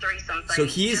tried to threesome thing. So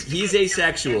he's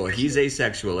asexual. He's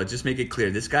asexual. Let's just make it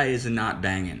clear. This guy is not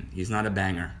banging. He's not a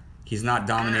banger. He's not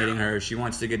dominating her. She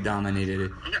wants to get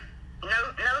dominated.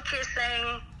 No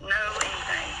kissing, no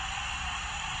anything.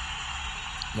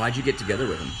 Why'd you get together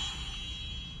with him?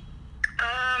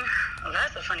 Well,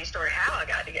 that's a funny story how I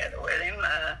got together with him.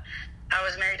 I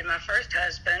was married to my first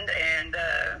husband, and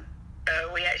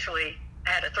we actually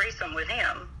had a threesome with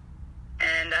him,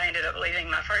 and I ended up leaving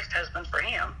my first husband for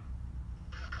him.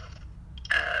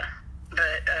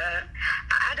 But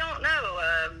I don't know.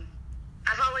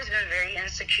 I've always been very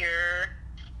insecure,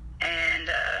 and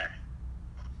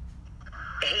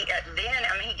he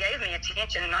gave me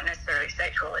attention, not necessarily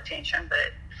sexual attention,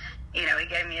 but he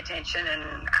gave me attention,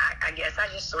 and I guess I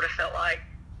just sort of felt like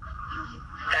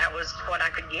that was what I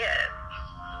could get.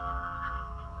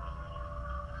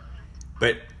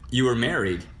 But you were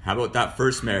married. How about that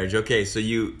first marriage? Okay, so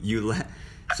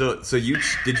so you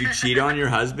did you cheat on your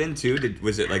husband too?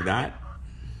 Was it like that?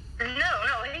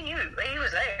 No, he knew. He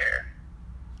was there.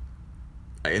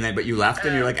 And then, but you left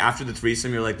him. You're like, after the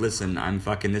threesome, you're like, listen, I'm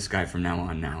fucking this guy from now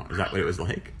on. Now, is that what it was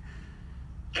like?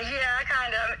 Yeah,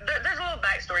 kind of. There's a little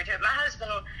backstory to it. My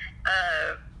husband,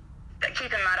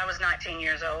 keep in mind, I was 19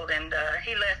 years old, and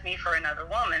he left me for another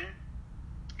woman.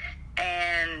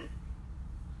 And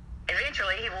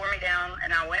eventually, he wore me down,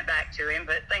 and I went back to him,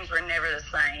 but things were never the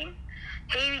same.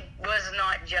 He was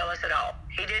not jealous at all.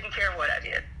 He didn't care what I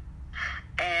did.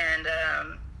 And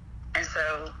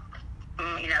so,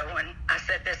 when I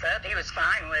set this up, he was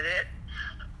fine with it.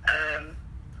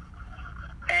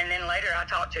 And then later I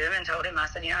talked to him and told him, I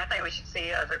said, I think we should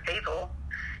see other people.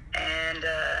 And,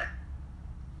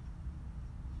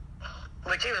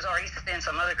 which he was already seeing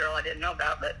some other girl I didn't know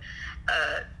about, but,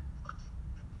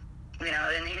 then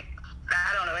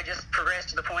I don't know, it just progressed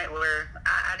to the point where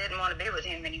I didn't want to be with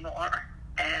him anymore.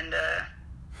 And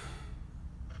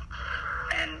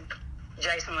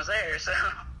Jason was there, so.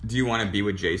 Do you want to be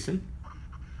with Jason?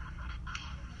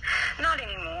 Not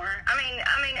anymore. I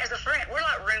mean, as a friend, we're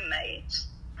like roommates.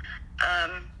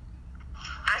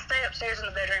 I stay upstairs in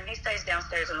the bedroom. He stays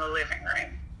downstairs in the living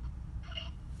room.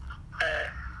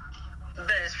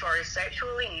 But as far as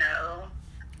sexually, no.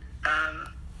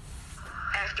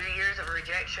 After years of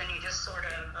rejection, you just sort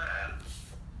of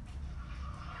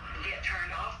get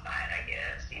turned off by it, I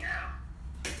guess,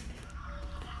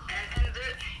 And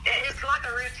it's like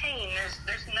a routine.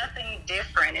 There's nothing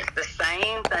different. It's the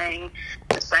same thing,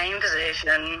 the same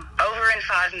position, over in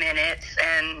 5 minutes,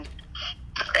 and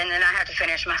then I have to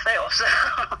finish myself. So.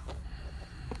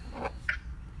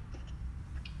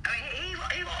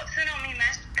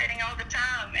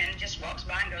 time and just walks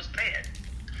by and goes to bed.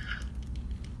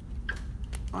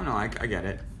 Oh no, I get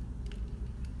it.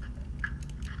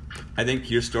 I think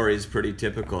your story is pretty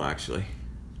typical, actually.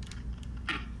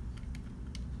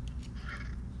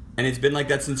 And it's been like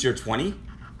that since you're 20?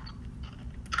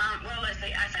 Well, let's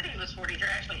see. I said he was 43.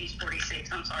 Actually, he's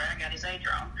 46. I'm sorry, I got his age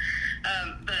wrong.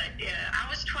 But I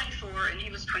was 24 and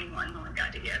he was 21 when we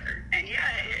got together. And yeah,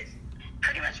 it's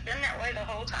pretty much been that way the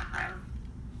whole time.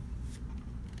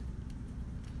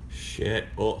 Shit.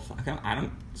 Well, fuck, I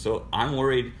don't. So I'm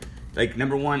worried. Like,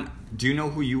 number one, do you know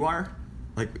who you are?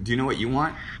 Like, do you know what you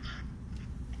want?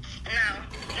 No,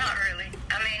 not really.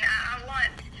 I mean, I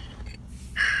want,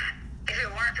 if it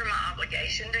weren't for my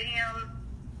obligation to him,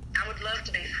 I would love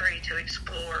to be free to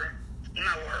explore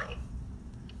my world.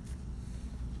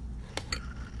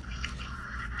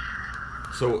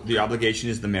 So the obligation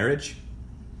is the marriage?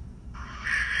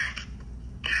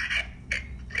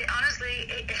 Honestly,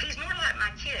 he's more like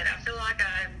my kid. I feel like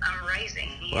I'm raising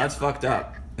him. Well, that's fucked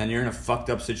up. Then you're in a fucked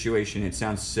up situation. It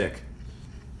sounds sick.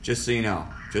 Just so you know.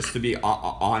 Just to be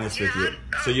honest with you.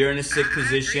 So you're in a sick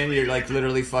position. You're like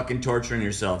literally fucking torturing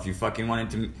yourself. You fucking wanted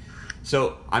to...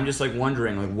 So I'm just like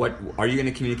wondering, like, what are you going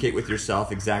to communicate with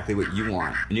yourself exactly what you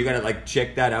want? And you got to like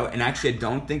check that out. And actually, I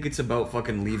don't think it's about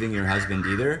fucking leaving your husband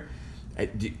either.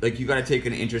 Like, you got to take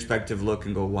an introspective look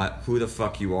and go, who the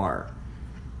fuck you are.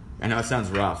 I know it sounds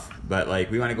rough, but like,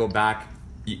 we want to go back.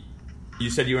 You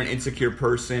said you were an insecure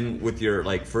person with your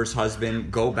like first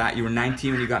husband. Go back. You were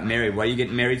 19 when you got married. Why are you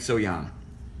getting married so young?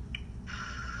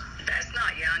 That's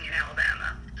not young in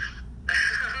Alabama.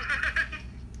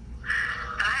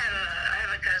 I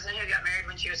have a cousin who got married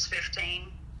when she was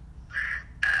 15.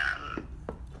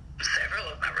 Several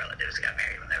of my relatives got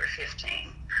married when they were 15.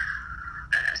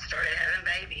 Started having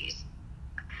babies.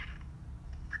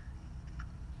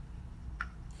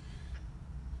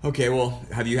 Okay, well,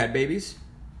 have you had babies?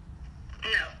 No,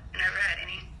 never had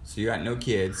any. So you got no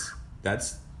kids.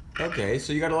 That's okay.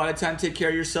 So you got a lot of time to take care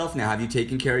of yourself now. Have you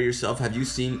taken care of yourself? Have you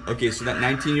seen? Okay, so that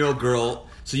 19-year-old girl.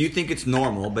 So you think it's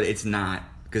normal, but it's not.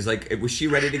 Because like, was she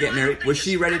ready to get married? Was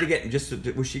she ready to get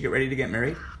Was she ready to get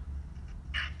married?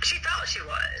 She thought she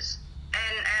was,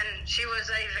 and she was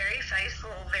a very faithful,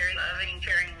 very loving,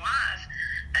 caring wife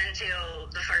until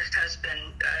the first husband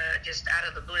just out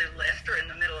of the blue left her in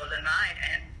the middle of the night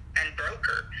and broke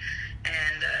her.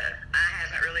 And I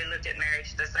haven't really looked at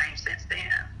marriage the same since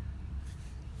then.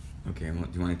 Okay, well,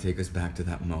 do you want to take us back to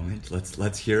that moment?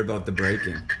 Let's hear about the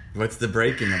breaking. What's the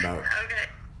breaking about? Okay.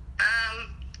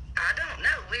 I don't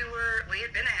know. We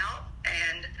had been out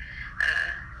and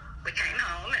we came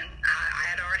home and I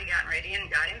had already gotten ready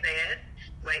and got in bed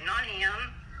waiting on him,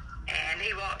 and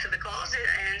he walked to the closet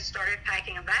and started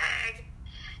packing a bag.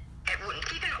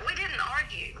 We didn't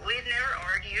argue. We had never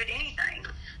argued anything.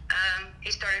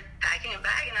 He started packing a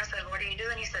bag, and I said, "What are you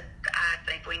doing?" He said, "I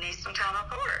think we need some time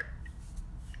apart."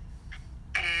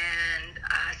 And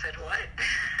I said, "What?"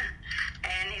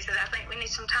 And he said, "I think we need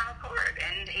some time apart."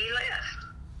 And he left.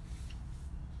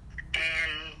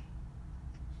 And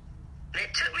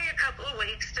it took me a couple of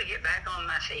weeks to get back on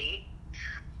my feet.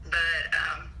 But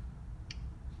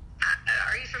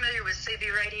are you familiar with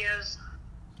CB radios?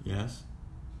 Yes.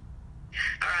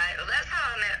 All right. Well, that's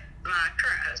how I met my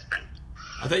current husband.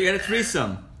 I thought you had a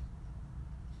threesome.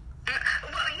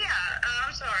 Well, yeah.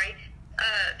 I'm sorry.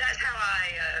 That's how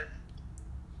I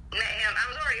met him. I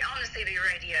was already on the CB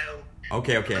radio.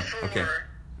 Okay. Before.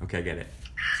 Okay, I get it.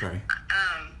 Sorry.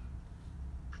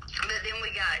 But then we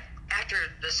got, after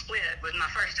the split with my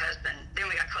first husband, then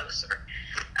we got closer.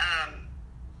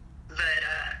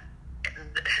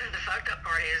 The fucked up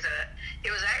part is,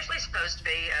 it was actually supposed to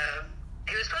be,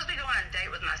 he was supposed to be going on a date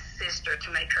with my sister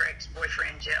to make her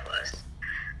ex-boyfriend jealous.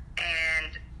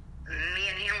 And me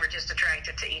and him were just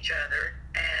attracted to each other,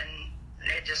 and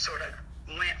it just sort of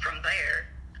went from there.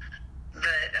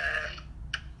 But,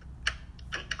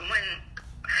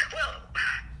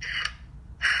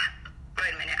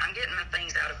 wait a minute, I'm getting my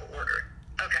things out of order.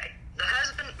 Okay, the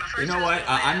husband, my first husband... You know what?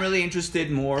 I'm really interested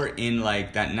more in,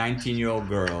 like, that 19-year-old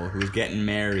girl who's getting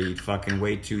married fucking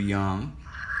way too young.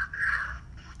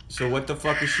 So what the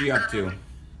fuck is she up to?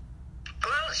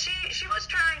 Well, she was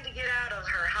trying to get out of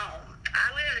her home.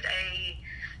 I lived a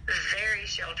very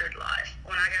sheltered life.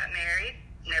 When I got married,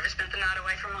 never spent the night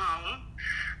away from home.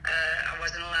 I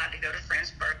wasn't allowed to go to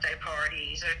friends' birthday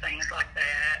parties or things like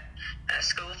that.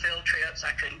 School field trips,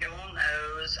 I couldn't go on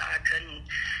those. I couldn't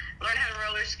learn how to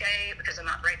roller skate because I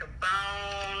might break a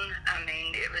bone. I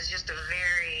mean, it was just a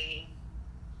very,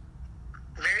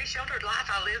 very sheltered life.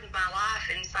 I lived my life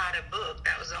inside a book.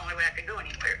 That was the only way I could go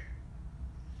anywhere.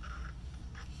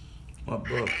 What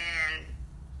book? And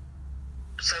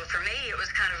So for me, it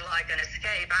was kind of like an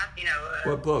escape.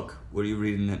 What book? What are you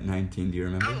reading at 19? Do you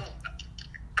remember? I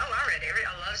read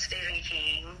I love Stephen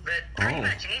King, but pretty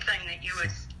much anything that you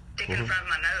would stick in front of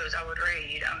my nose, I would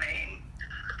read. I mean,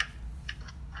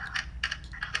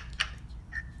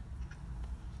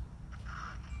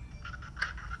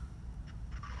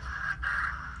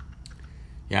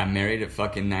 yeah, I'm married at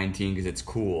fucking 19 because it's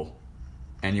cool,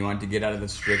 and you want to get out of the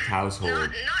strict household.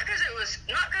 not because it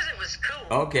was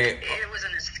cool. Okay. It was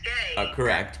an escape.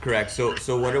 Correct.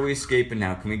 So what are we escaping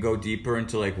now? Can we go deeper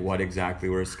into like what exactly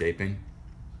we're escaping?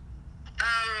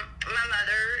 My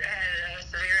mother had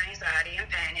severe anxiety and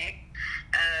panic.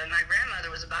 My grandmother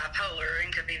was bipolar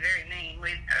and could be very mean.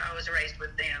 I was raised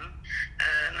with them.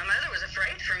 My mother was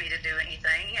afraid for me to do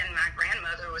anything, and my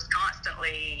grandmother was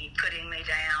constantly putting me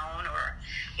down, or,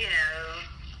 me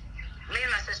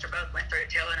and my sister both went through it,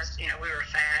 telling us, we were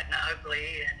fat and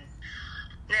ugly and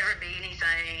never be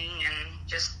anything, and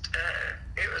just,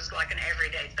 it was like an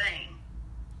everyday thing.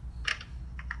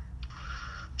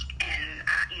 And,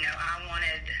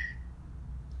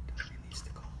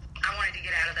 I wanted to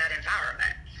get out of that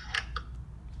environment.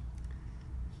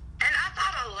 And I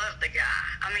thought I loved the guy.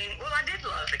 I did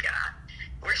love the guy.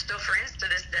 We're still friends to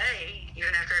this day,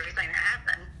 even after everything that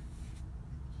happened.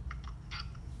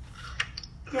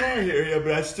 No, I hear you,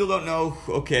 but I still don't know.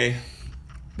 Okay,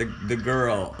 the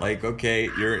girl, like, okay,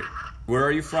 where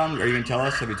are you from? Are you gonna tell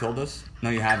us? Have you told us? No,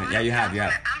 you haven't. Yeah, you have.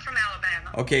 I'm from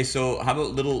Alabama. Okay, so how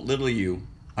about little you?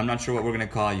 I'm not sure what we're gonna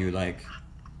call you. Like,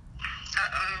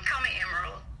 call me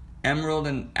Emerald. Emerald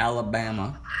in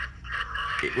Alabama.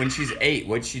 When she's 8,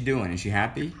 what's she doing? Is she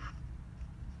happy?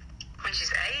 When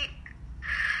she's 8?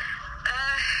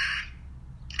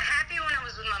 Happy when I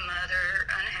was with my mother,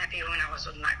 unhappy when I was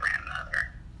with my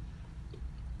grandmother.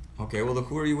 Okay, well,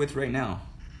 who are you with right now?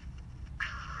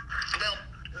 Well,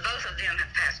 both of them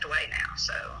have passed away now,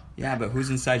 so... Yeah, but who's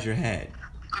inside your head?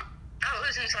 Oh,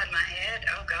 who's inside my head?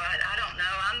 Oh, God, I don't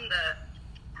know.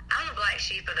 I'm the black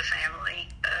sheep of the family.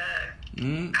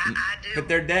 I do. But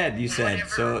they're dead, you said. Whatever.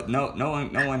 So no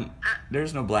one.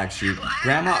 There's no black sheep.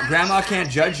 Grandma can't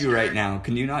judge you right now.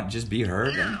 Can you not just be her?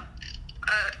 No. Then? No,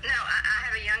 I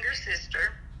have a younger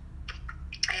sister,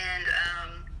 and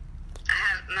I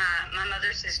have my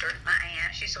mother's sister, my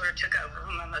aunt. She sort of took over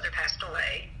when my mother passed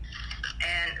away.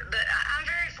 But I'm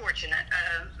very fortunate.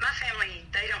 My family,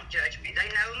 they don't judge me. They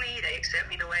know me. They accept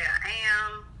me the way I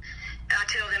am. I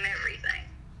tell them everything.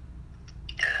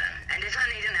 And if I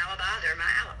need an alibi, they're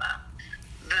my alibi.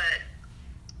 But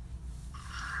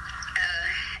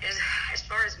as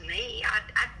far as me, I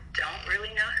don't really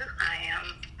know who I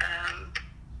am.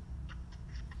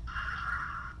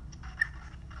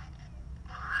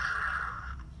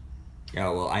 Yeah,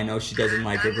 well, I know she doesn't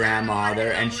like her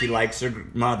grandmother, and she likes her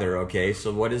mother, okay?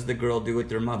 So what does the girl do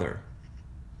with her mother?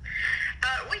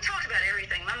 We talked about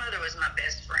everything. My mother was my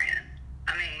best friend.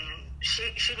 I mean,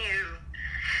 she knew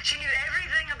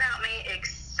everything about me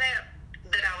except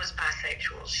that I was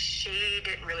bisexual. She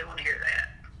didn't really want to hear that.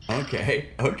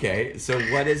 Okay. So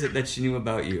what is it that she knew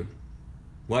about you?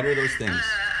 What are those things?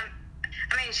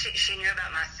 She knew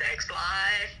about my sex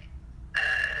life.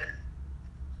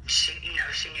 She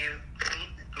knew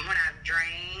when I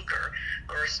drink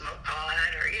or smoke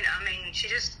pot or,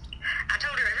 I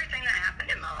told her everything that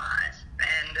happened in my life.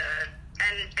 And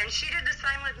she did the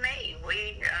same with me.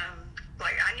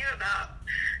 I knew about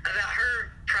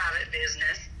her private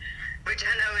business, which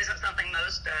I know isn't something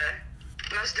most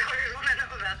daughters want to know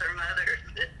about their mother.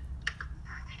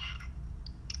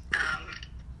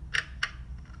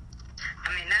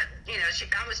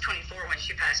 I was 24 when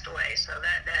she passed away, so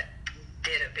that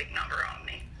did a big number on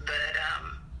me. But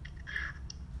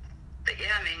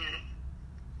yeah,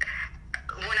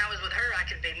 when I was with her, I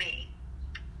could be me.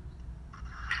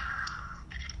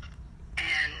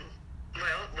 And,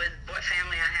 well, with what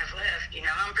family I have left,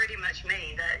 I'm pretty much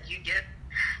me. That you get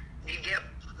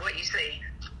what you see.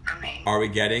 Are we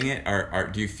getting it? Or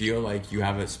do you feel like you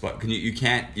have a spot? You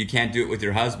can't do it with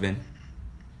your husband?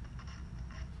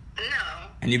 No.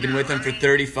 And you've been with him for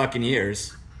 30 fucking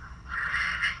years.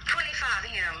 25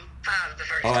 him, 5 the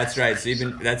first. Oh, that's right. So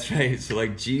that's right. So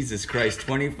like, Jesus Christ,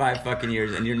 25 fucking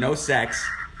years, and you're no sex.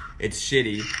 It's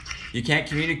shitty. You can't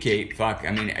communicate. Fuck.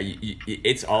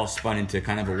 It's all spun into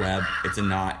kind of a web. It's a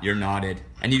knot. You're knotted,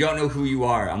 and you don't know who you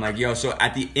are. I'm like, yo. So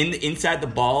at inside the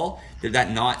ball, that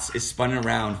knot is spun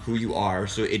around who you are.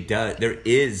 So it does. There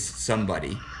is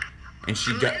somebody, and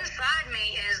she does. Inside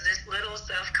me is this little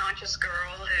self-conscious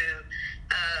girl who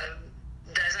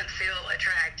doesn't feel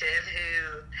attractive,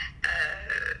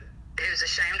 who's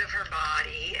ashamed of her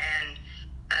body, and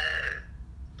who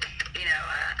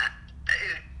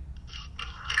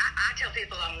I tell people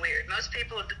people I'm weird. Most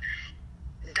people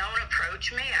don't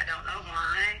approach me. I don't know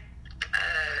why.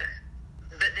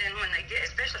 But then when they get,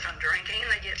 especially if I'm drinking and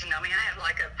they get to know me, I have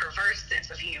like a perverse sense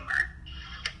of humor.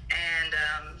 And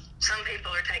some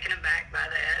people are taken aback by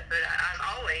that, but I've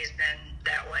always been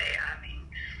that way. I mean,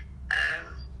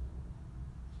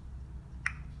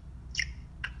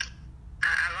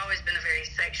 I've always been a very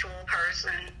sexual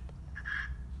person.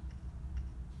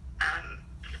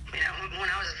 You know, when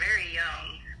I was very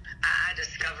young, I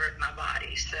discovered my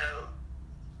body, so...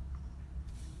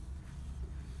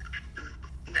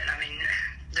 But I mean,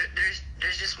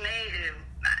 there's just me who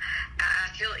I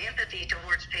feel empathy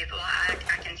towards people. I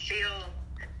can feel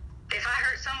if I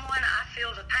hurt someone, I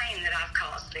feel the pain that I've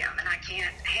caused them, and I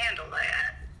can't handle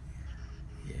that.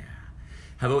 Yeah.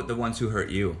 How about the ones who hurt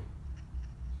you?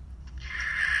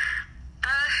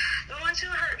 The ones who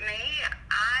hurt me,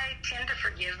 I tend to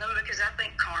forgive them because I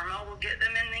think karma will get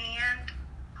them in the end.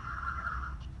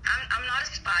 I'm not a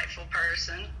spiteful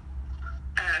person.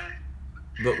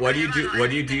 But what do you do? What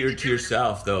do you do to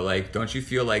yourself though? Like, don't you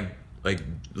feel like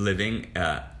living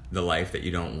the life that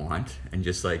you don't want, and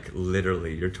just like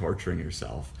literally you're torturing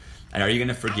yourself? And are you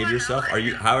gonna forgive yourself?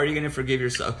 How are you gonna forgive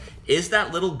yourself? Is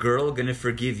that little girl gonna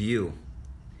forgive you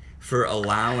for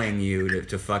allowing you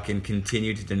to fucking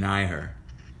continue to deny her?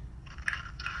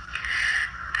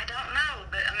 I don't know,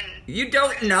 but I mean... You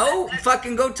don't know?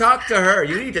 Fucking go talk to her.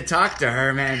 You need to talk to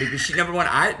her, man, because she, number one,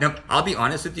 I'll be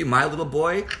honest with you, my little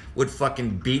boy would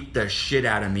fucking beat the shit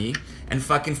out of me and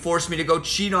fucking force me to go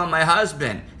cheat on my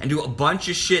husband and do a bunch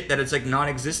of shit that it's like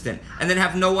non-existent, and then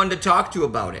have no one to talk to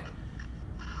about it.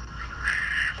 Well,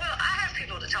 I have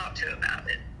people to talk to about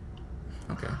it.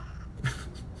 Okay.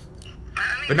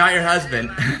 I mean, But not your husband.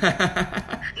 Not my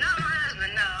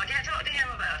husband, no. I can't talk to him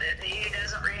about it. He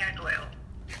doesn't react well.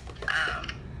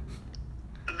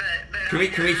 Can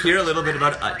we hear a little bit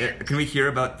about? Can we hear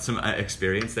about some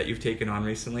experience that you've taken on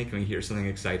recently? Can we hear something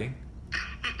exciting?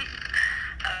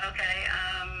 Okay.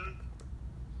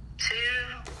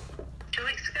 2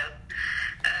 weeks ago,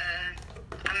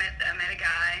 I met a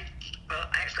guy. Well,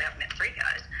 actually, I've met 3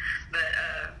 guys, but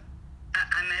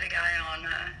I met a guy on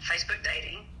Facebook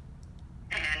dating,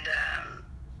 and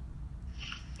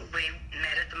we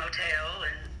met at the motel,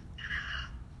 and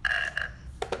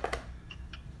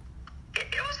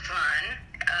it was fun.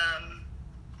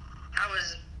 I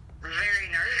was very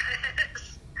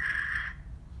nervous,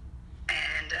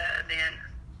 and then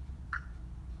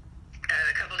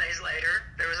a couple days later,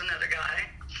 there was another guy,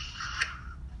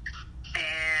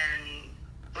 and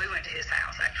we went to his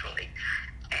house, actually,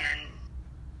 and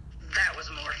that was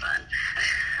more fun.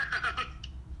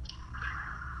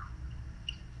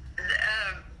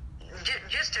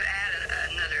 Just to add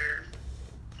another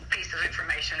piece of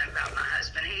information about my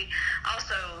husband, he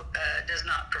also does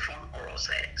not perform oral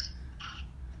sex.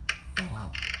 Oh,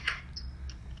 wow.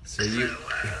 So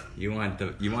you want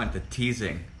the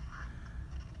teasing.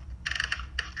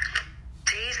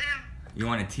 Tease him? You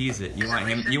want to tease it. You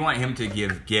want him to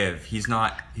give. He's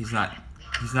not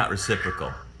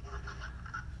reciprocal.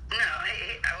 No,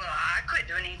 well, I quit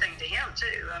doing anything to him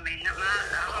too. I mean,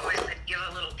 I always said give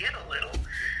a little, get a little,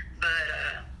 but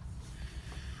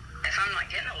if I'm not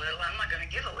getting a little, I'm not going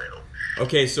to give a little.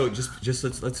 Okay, so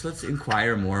just let's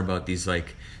inquire more about these.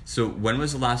 Like, so when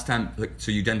was the last time? Like,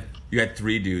 so you had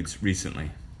 3 dudes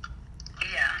recently.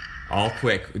 Yeah. All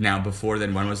quick. Now, before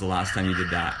then, when was the last time you did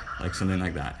that? Like something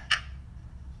like that.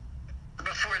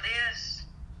 Before this,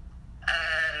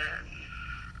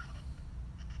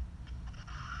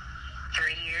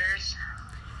 3 years.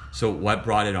 So what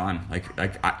brought it on?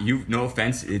 You, no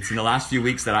offense, it's in the last few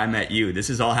weeks that I met you. This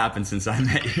has all happened since I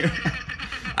met you.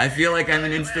 I feel like I'm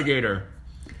an instigator.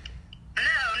 No,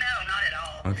 not at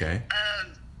all. Okay.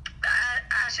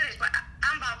 I should explain.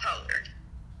 I'm bipolar,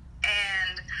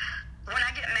 and when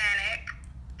I get manic,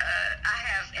 I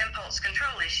have impulse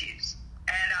control issues,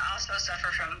 and I also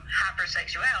suffer from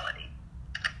hypersexuality.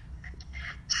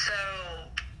 So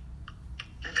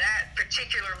that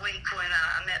particular week when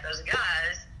I met those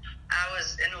guys, I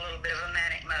was in a little bit of a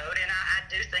manic mode, and I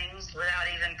do things without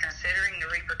even considering the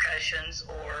repercussions,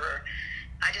 or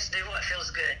I just do what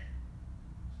feels good.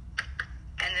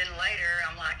 And then later,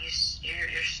 I'm like,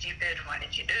 you're stupid. Why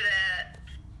did you do that?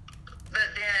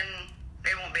 But then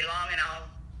it won't be long, and I'll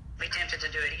be tempted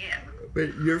to do it again.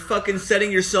 But you're fucking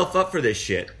setting yourself up for this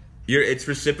shit. It's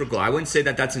reciprocal. I wouldn't say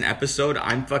that that's an episode.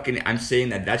 I'm saying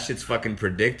that shit's fucking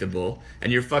predictable,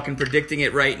 and you're fucking predicting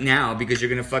it right now because you're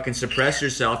gonna fucking suppress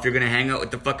yourself. You're gonna hang out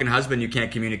with the fucking husband you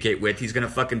can't communicate with. He's gonna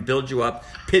fucking build you up,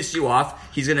 piss you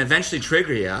off. He's gonna eventually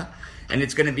trigger you, and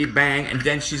it's gonna be bang. And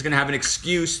then she's gonna have an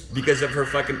excuse because of her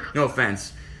fucking. No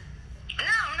offense.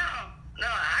 No,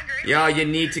 Yo, you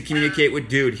need to communicate with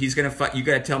dude. He's gonna fuck. You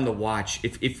gotta tell him to watch.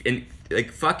 And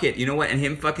like fuck it. You know what? And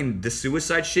him fucking the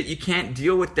suicide shit. You can't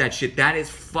deal with that shit. That is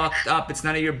fucked up. It's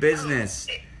none of your business.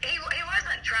 He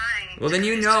wasn't trying. Well, then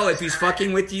you know if he's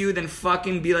fucking with you, then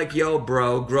fucking be like, yo,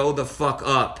 bro, grow the fuck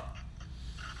up.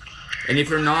 And if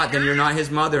you're not, then you're not his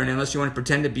mother. And unless you want to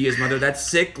pretend to be his mother, that's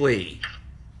sickly.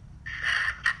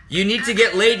 You need to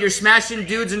get laid. You're smashing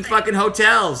dudes in fucking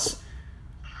hotels.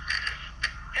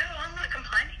 I'm not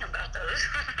complaining about those.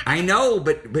 I know,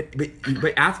 but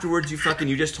afterwards you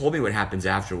just told me what happens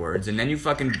afterwards, and then you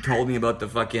fucking told me about the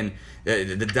fucking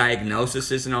the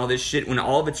diagnoses and all this shit when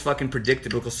all of it's fucking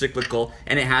predictable, cyclical,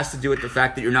 and it has to do with the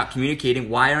fact that you're not communicating.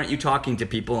 Why aren't you talking to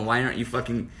people, and why aren't you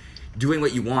fucking doing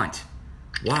what you want?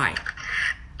 Why?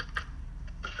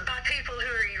 By people, who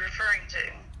are you referring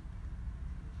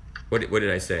to? What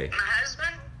did I say? My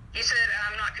husband? You said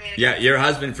I'm not communicating. Yeah, your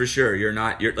husband for sure. You're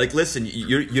not. You're like, listen.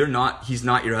 You're not. He's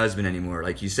not your husband anymore.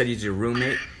 Like you said, he's your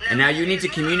roommate, and now you need to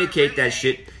communicate that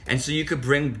shit. And so you could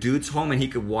bring dudes home, and he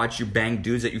could watch you bang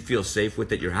dudes that you feel safe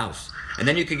with at your house, and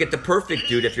then you could get the perfect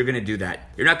dude if you're gonna do that.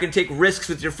 You're not gonna take risks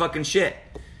with your fucking shit.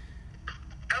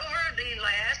 Over the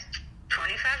last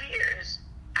 25 years,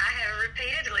 I have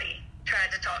repeatedly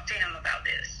tried to talk to him about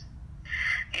this.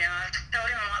 You know, I've told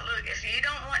him, I'm like, look, if you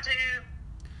don't want to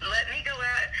let me go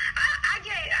out,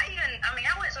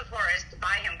 I went so far as to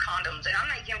buy him condoms, and I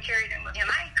make him carry them with him.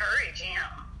 I encourage him.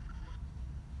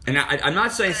 And I'm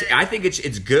not saying, I think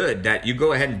it's good that you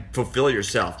go ahead and fulfill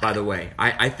yourself, by the way.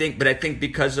 I think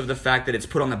because of the fact that it's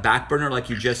put on the back burner, like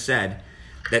you just said,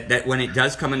 that when it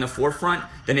does come in the forefront,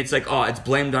 then it's like, oh, it's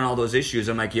blamed on all those issues.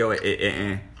 I'm like, yo,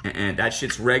 that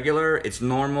shit's regular, it's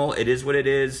normal, it is what it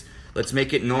is. Let's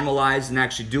make it normalized and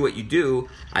actually do what you do.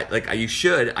 You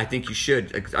should. I think you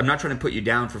should. I'm not trying to put you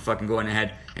down for fucking going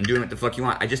ahead and doing what the fuck you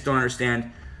want. I just don't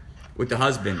understand with the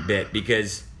husband bit,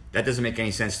 because that doesn't make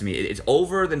any sense to me. It's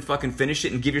over, then fucking finish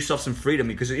it and give yourself some freedom,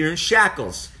 because you're in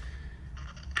shackles.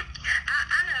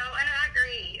 I know, and I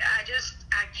agree. I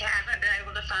haven't been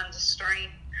able to find the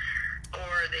strength or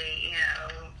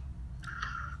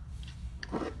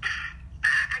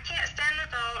I can't stand the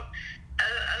thought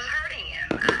of hurting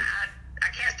him. I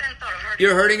can't stand the thought of hurting him.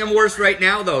 You're hurting him worse right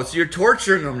now, though. So you're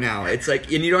torturing him now. It's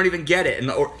like, and you don't even get it,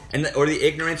 or the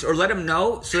ignorance, or let him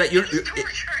know so that you're torturing me.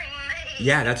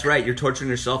 Yeah, that's right. You're torturing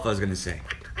yourself. I was gonna say,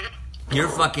 you're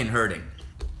fucking hurting.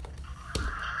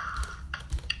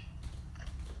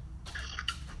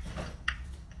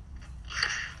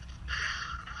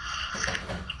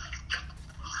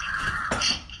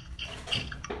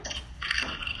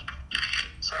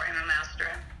 Sorry, my master.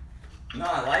 No,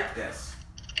 I like this.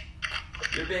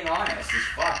 You're being honest as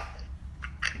fuck.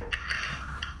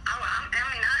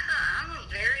 I'm a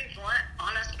very blunt,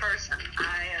 honest person.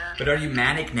 But are you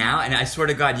manic now? And I swear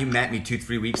to God, you met me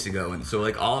 2-3 weeks ago, and so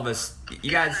like all of us, you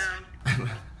guys,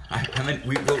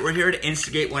 we're here to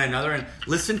instigate one another. And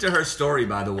listen to her story,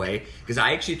 by the way, because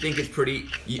I actually think it's pretty.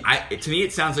 To me,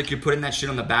 it sounds like you're putting that shit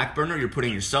on the back burner. You're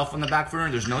putting yourself on the back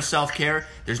burner. There's no self-care.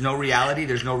 There's no reality.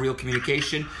 There's no real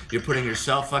communication. You're putting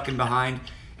yourself fucking behind.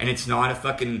 And it's not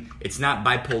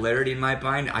bipolarity in my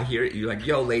mind. I hear it. You're like,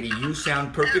 yo, lady, you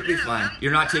sound perfectly fine.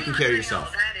 You're not taking care of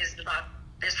yourself. That is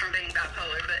from being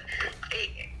bipolar, but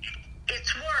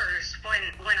it's worse when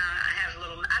I have a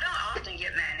little. I don't often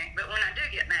get manic, but when I do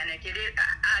get manic,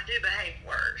 I do behave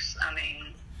worse. I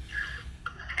mean,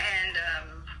 and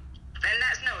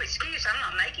that's no excuse. I'm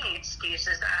not making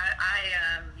excuses.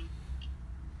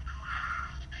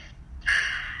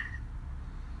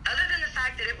 Other than the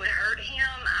fact that it would hurt him,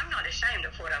 I'm not ashamed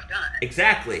of what I've done.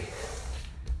 Exactly.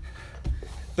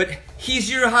 But he's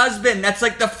your husband. That's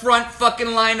like the front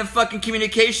fucking line of fucking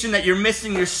communication that you're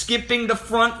missing. You're skipping the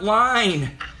front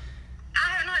line. I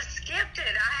have not skipped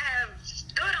it. I have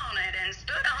stood on it and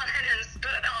stood on it and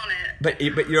stood on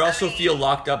it. But you also feel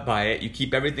locked up by it. You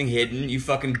keep everything hidden. You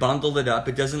fucking bundled it up.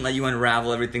 It doesn't let you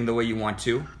unravel everything the way you want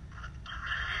to.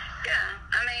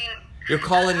 You're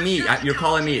calling me.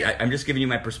 I'm just giving you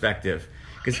my perspective.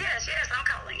 Yes, I'm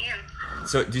calling you.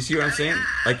 So, do you see what I'm saying?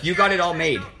 Like, you got it all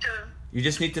made. You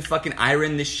just need to fucking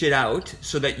iron this shit out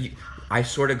so that you... I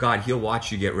swear to God, he'll watch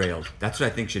you get railed. That's what I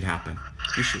think should happen.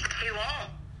 You should... He won't.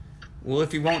 Well,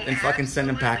 if he won't, then fucking send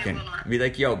him packing. Be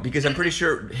like, yo, because I'm pretty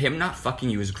sure him not fucking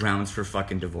you is grounds for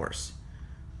fucking divorce.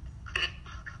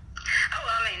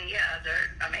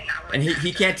 And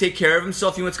he can't take care of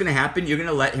himself. You know what's going to happen? You're going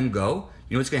to let him go.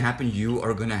 You know what's going to happen? You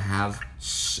are going to have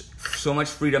so much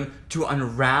freedom to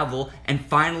unravel. And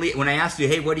finally, when I ask you,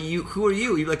 hey, who are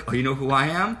you? You're like, oh, you know who I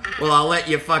am? Well, I'll let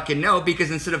you fucking know,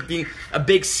 because instead of being a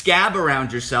big scab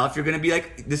around yourself, you're going to be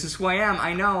like, this is who I am.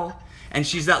 I know. And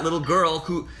she's that little girl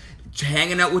who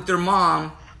hanging out with their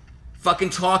mom, fucking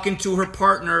talking to her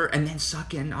partner, and then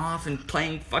sucking off and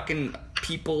playing fucking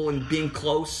people and being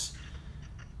close.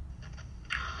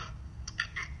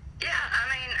 Yeah, I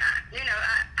mean,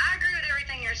 I agree with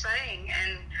everything you're saying,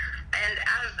 and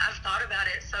I've thought about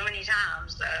it so many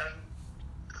times.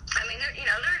 I mean,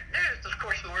 there's of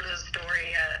course more to the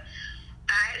story.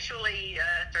 I actually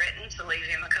threatened to leave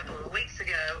him a couple of months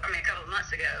ago,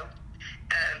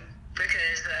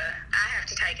 because I have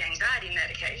to take anxiety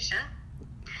medication,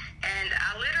 and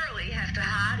I literally have to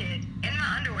hide it in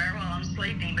my underwear while I'm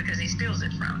sleeping because he steals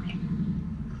it from me.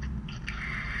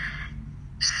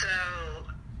 So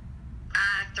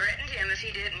I threatened him if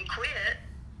he didn't quit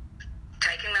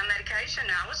taking my medication,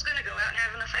 I was going to go out and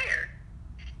have an affair.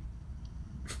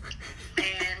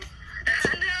 And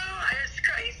I know, it's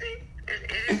crazy.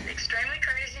 It is extremely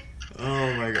crazy.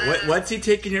 Oh my God. What's he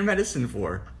taking your medicine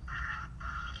for?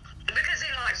 Because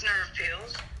he likes nerve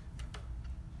pills.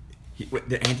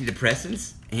 The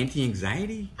antidepressants?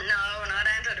 Anti-anxiety? No, not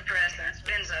antidepressants.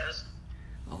 Benzos.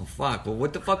 Oh fuck. Well,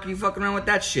 what the fuck are you fucking around with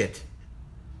that shit?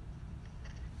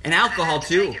 And alcohol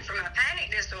too. I take it for my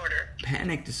panic disorder.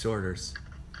 Panic disorders.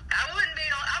 I would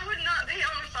not be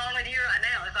on the phone with you right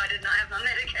now if I did not have my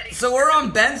medication. So we're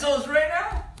on benzos right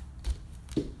now?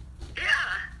 Yeah.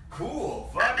 Cool.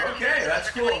 I've Fuck. been on Okay, benzos that's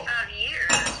for cool. 25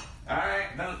 years. All right.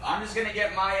 Then I'm just gonna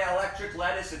get my electric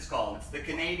lettuce. It's called. It's the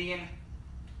Canadian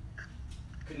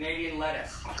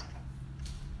lettuce.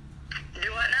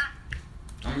 Do what now?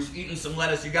 I'm just eating some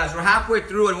lettuce. You guys, we're halfway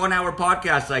through a 1 hour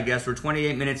podcast, I guess. We're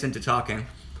 28 minutes into talking.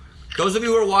 Those of you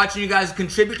who are watching, you guys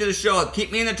contribute to the show.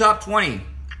 Keep me in the top 20.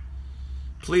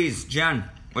 Please, Jen,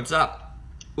 what's up?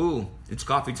 Ooh, it's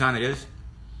coffee time, it is.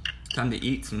 Time to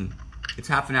eat some. It's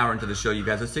half an hour into the show, you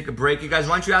guys. Let's take a break. You guys,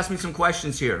 why don't you ask me some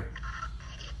questions here?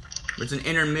 There's an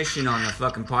intermission on the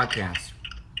fucking podcast.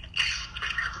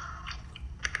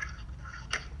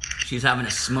 She's having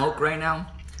a smoke right now.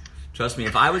 Trust me,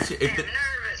 if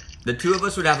the two of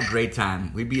us would have a great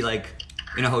time. We'd be like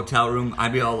in a hotel room.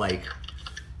 I'd be all like,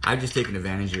 I'd just taken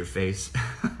advantage of your face.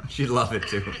 She'd love it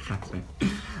too. Trust me.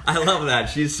 I love that.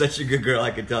 She's such a good girl.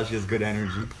 I can tell she has good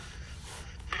energy.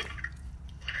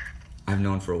 I've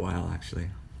known for a while, actually.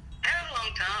 I have a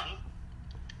long tongue.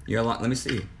 You're a lot. Let me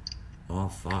see. Oh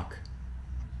fuck.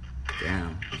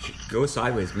 Damn. Go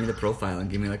sideways. Give me the profile and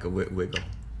give me like a wiggle.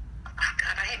 Oh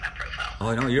God, I hate my profile.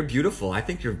 Oh no, you're beautiful. I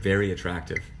think you're very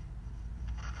attractive.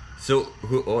 So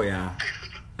who? Oh yeah,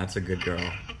 that's a good girl.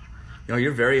 No,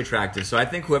 you're very attractive. So I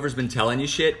think whoever's been telling you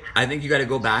shit, I think you got to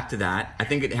go back to that. I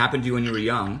think it happened to you when you were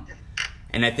young,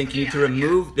 and I think you need to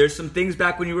remove. There's some things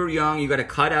back when you were young. You got to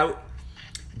cut out.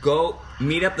 Go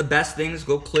meet up the best things.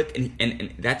 Go click,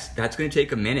 and that's going to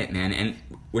take a minute, man. And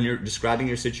when you're describing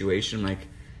your situation, like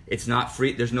it's not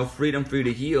free. There's no freedom for you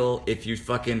to heal if you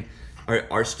fucking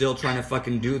are still trying to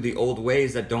fucking do the old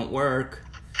ways that don't work.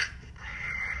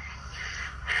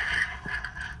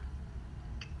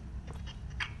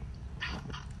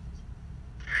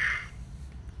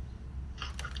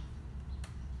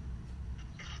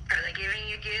 Are they giving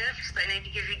you gifts? They need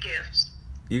to give you gifts.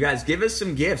 You guys, give us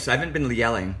some gifts. I haven't been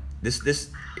yelling.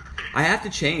 I have to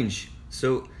change.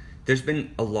 So there's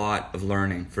been a lot of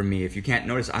learning for me. If you can't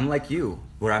notice, I'm like you,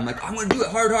 where I'm like, I'm going to do it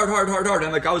hard.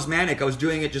 I'm like, I was manic. I was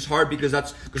doing it just hard because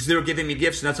they were giving me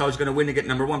gifts and that's how I was going to win to get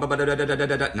number one.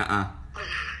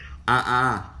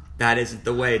 Nuh-uh. That isn't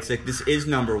the way. It's like, this is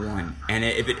number one. And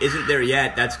if it isn't there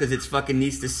yet, that's because it's fucking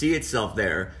needs to see itself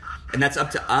there. And that's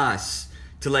up to us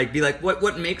to like be like,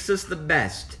 what makes us the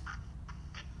best?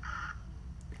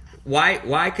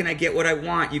 Why can I get what I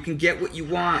want? You can get what you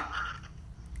want.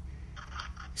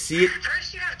 See it?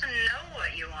 First, you have to know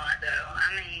what you want, though.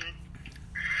 I mean,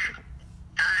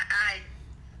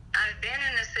 I've been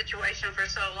in this situation for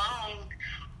so long,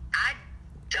 I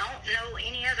don't know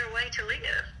any other way to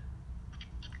live.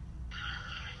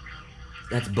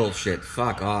 That's bullshit.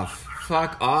 Fuck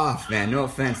off, man. No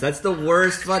offense. That's the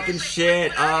worst fucking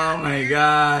shit. Oh my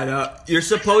God. You're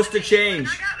supposed to change.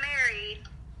 When I got married,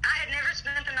 I had never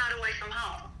spent the night away from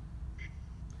home.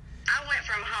 I went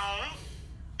from home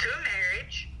to a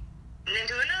marriage, and then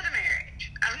to another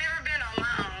marriage. I've never been on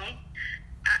my own.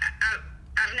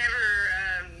 I've never,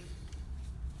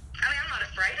 I'm not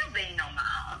afraid of being on my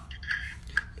own.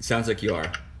 It sounds like you are.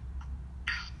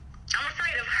 I'm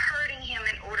afraid of hurting him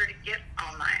in order to get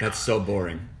on my own. That's so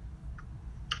boring.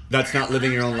 That's not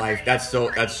living your own life. That's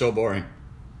so boring.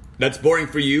 That's boring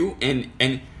for you,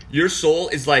 and your soul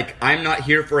is like, I'm not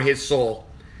here for his soul.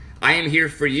 I am here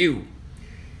for you.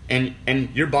 And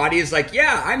your body is like,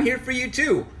 yeah, I'm here for you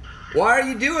too. Why are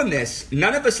you doing this?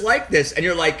 None of us like this. And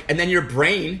you're like, and then your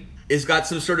brain is got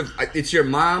some sort of, it's your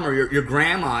mom or your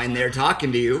grandma in there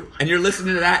talking to you, and you're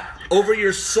listening to that over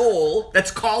your soul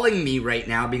that's calling me right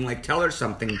now, being like, tell her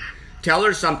something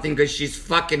because she's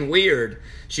fucking weird.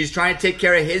 She's trying to take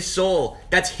care of his soul.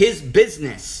 That's his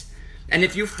business. And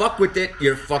if you fuck with it,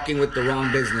 you're fucking with the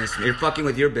wrong business. You're fucking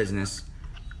with your business.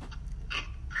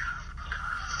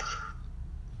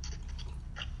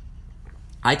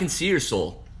 I can see your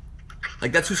soul.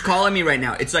 Like, that's who's calling me right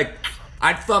now. It's like,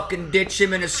 I'd fucking ditch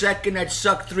him in a second. I'd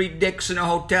suck 3 dicks in a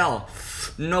hotel.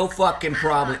 No fucking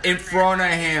problem. In front of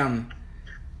him.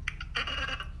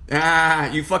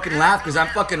 You fucking laugh because I'm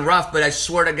fucking rough, but I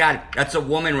swear to God, that's a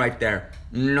woman right there.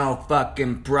 No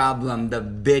fucking problem. The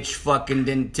bitch fucking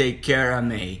didn't take care of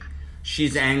me.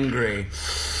 She's angry.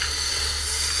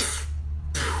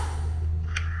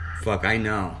 Fuck, I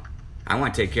know. I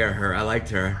want to take care of her. I liked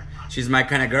her. She's my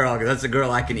kind of girl, because that's a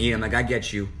girl I can eat. I'm like, I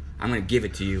get you. I'm going to give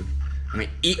it to you. I'm going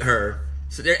to eat her.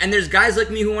 So there's guys like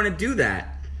me who want to do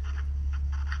that.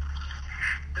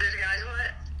 There's guys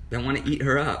what? That want to eat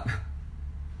her up.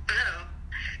 Oh.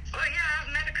 Well, yeah,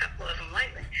 I've met a couple of them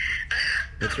lately.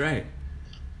 That's right.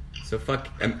 So fuck,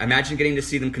 imagine getting to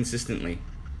see them consistently.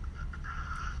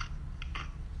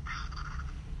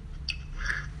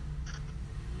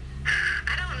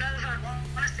 I don't know if I'd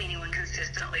want to see anyone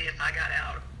consistently if I got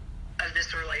out of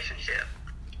this relationship.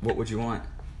 What would you want?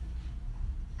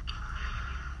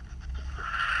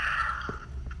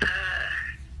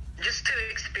 Just to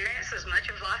experience as much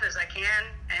of life as I can,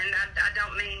 and I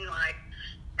don't mean like,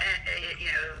 you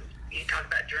know, you talk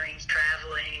about dreams,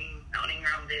 traveling, owning your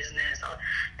own business.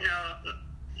 You know,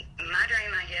 my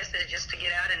dream, I guess, is just to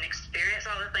get out and experience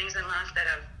all the things in life that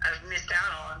I've missed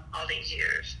out on all these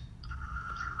years.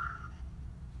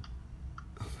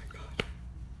 Oh my God.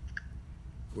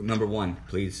 Well, number 1,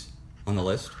 please, on the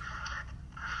list.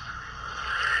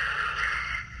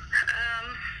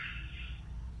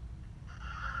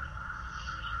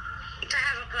 To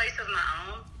have a place of my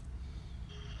own.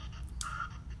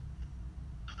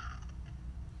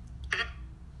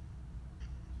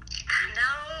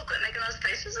 No, quit making those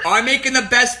faces. I'm making the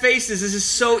best faces. This is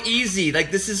so easy.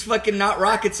 Like, this is fucking not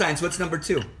rocket science. What's number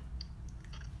 2? I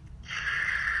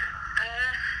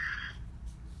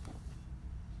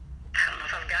don't know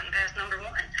if I've gotten past number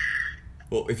 1.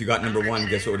 Well, if you got number 1,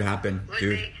 guess what would happen? Would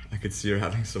Dude, be- I could see her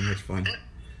having so much fun. Number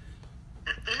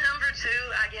 2,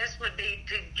 I guess, would be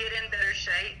to get in better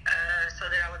shape so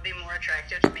that I would be more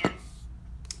attractive to men.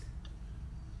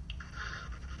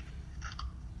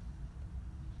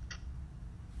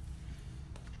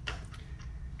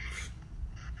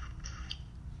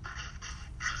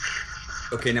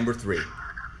 Okay, number 3.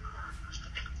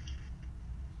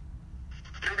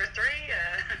 Number 3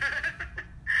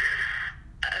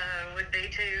 would be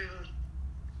to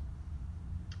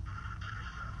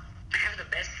have the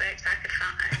best sex I could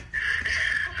find.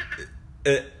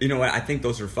 You know what? I think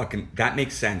those are fucking... That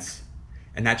makes sense.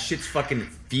 And that shit's fucking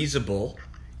feasible.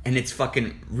 And it's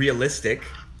fucking realistic.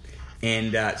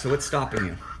 And so what's stopping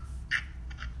you?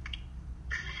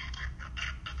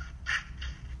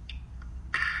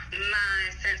 My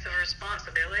sense of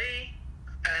responsibility,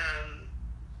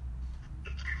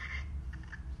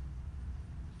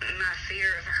 my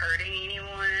fear of hurting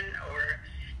anyone or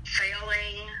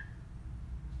failing,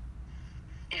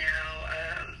 you know,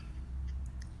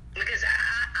 because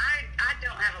I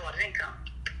don't have a lot of income.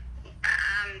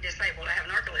 I'm disabled. I have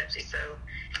narcolepsy, so,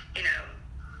 you know,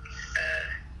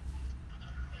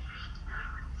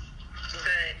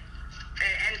 but,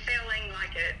 and failing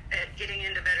like at getting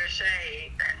into better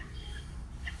shape. And,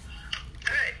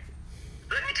 okay,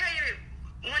 let me tell you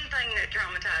one thing that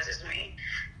traumatizes me.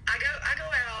 I go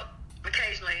out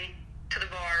occasionally to the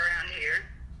bar around here,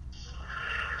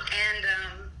 and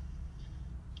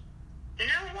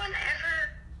no one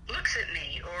ever looks at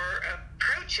me or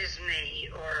approaches me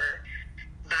or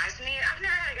buys me. I've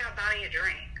never had a guy buy me a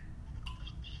drink.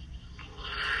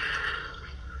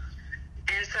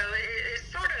 And so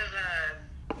it's sort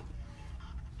of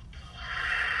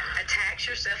attacks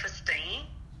your self-esteem.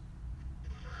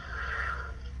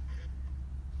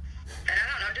 And I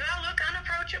don't know, do I look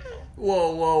unapproachable?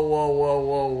 Whoa.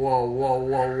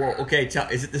 Okay,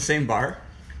 is it the same bar?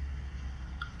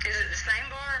 Is it the same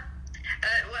bar?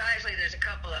 Well, actually, there's a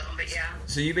couple of them, but yeah.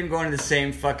 So you've been going to the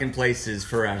same fucking places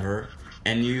forever,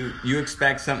 and you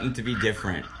expect something to be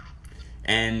different.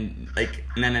 And, like,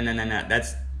 no.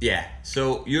 That's, yeah.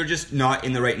 So you're just not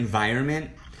in the right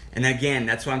environment. And again,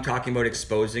 that's why I'm talking about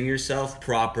exposing yourself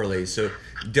properly. So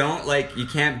don't, like, you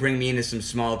can't bring me into some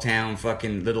small town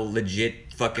fucking little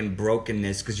legit fucking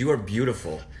brokenness, because you are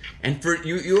beautiful. And for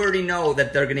you already know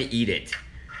that they're going to eat it.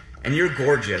 And you're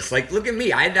gorgeous. Like, look at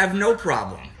me. I have no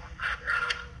problem.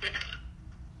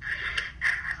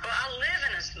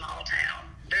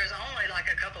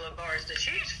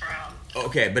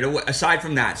 okay, but aside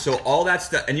from that, so all that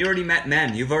stuff, and you already met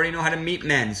men. You've already know how to meet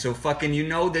men. So fucking, you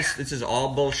know this. This is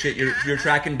all bullshit. You're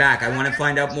tracking back. I want to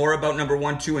find out more about number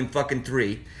 1, 2, and fucking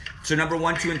 3. So number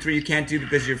 1, 2, and 3 you can't do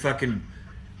because you're fucking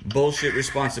bullshit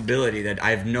responsibility that I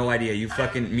have no idea. You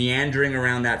fucking meandering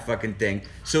around that fucking thing.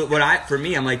 So for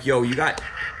me, I'm like, yo, you got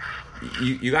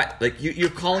like you're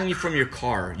calling me from your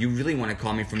car. You really want to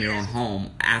call me from your own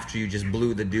home after you just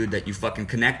blew the dude that you fucking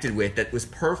connected with that was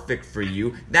perfect for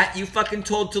you, that you fucking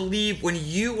told to leave when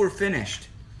you were finished.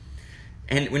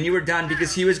 And when you were done,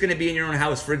 because he was going to be in your own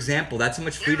house, for example, that's how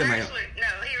much freedom No, he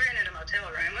rented a motel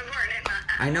room. We weren't in my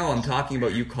house. I know, I'm talking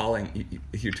about you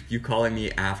calling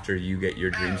me after you get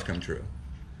your dreams come true.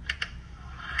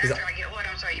 After I get what?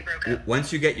 I'm sorry, you broke up.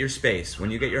 Once you get your space,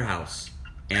 when you get your house,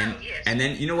 and yes. and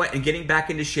then, you know what, and getting back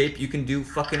into shape, you can do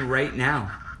fucking right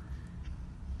now.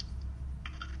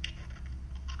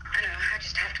 I know, I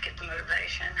just have to get the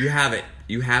motivation. You have it.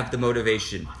 You have the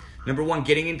motivation. Number 1,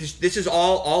 getting into this is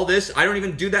all this. I don't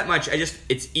even do that much.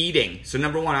 It's eating. So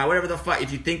number 1, whatever the fuck,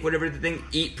 if you think whatever the thing,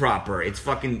 eat proper. It's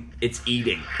eating.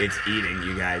 It's eating,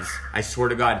 you guys. I swear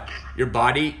to God, your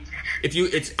body.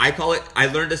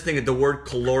 I learned this thing, the word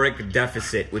caloric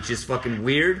deficit, which is fucking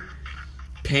weird,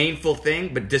 painful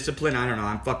thing, but discipline. I don't know.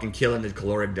 I'm fucking killing the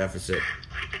caloric deficit.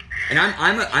 And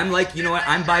I'm like, you know what?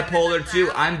 I'm bipolar too.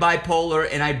 I'm bipolar,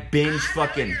 and I binge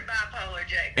fucking. You're bipolar,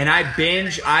 Jake. And I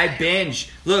binge.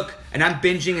 Look, and I'm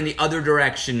binging in the other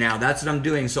direction now. That's what I'm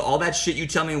doing. So all that shit you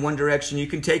tell me in one direction, you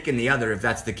can take in the other if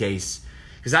that's the case.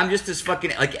 Because I'm just as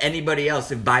fucking like anybody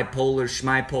else, if bipolar,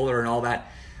 schmipolar, and all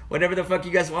that. Whatever the fuck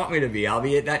you guys want me to be, I'll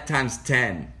be at that times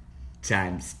 10.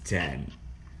 Times 10.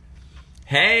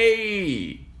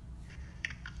 Hey!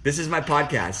 This is my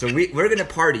podcast. So we're going to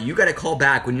party. You got to call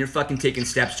back when you're fucking taking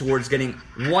steps towards getting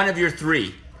one of your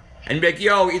 3. And be like,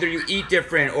 yo, either you eat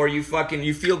different or you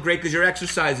feel great because you're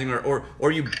exercising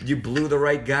or you blew the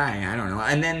right guy. I don't know.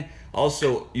 And then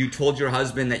also you told your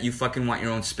husband that you fucking want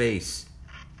your own space.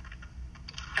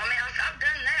 I mean, I've done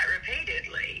that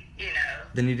repeatedly, you know.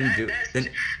 Then you didn't do it. There's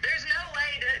no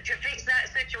way to fix that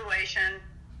situation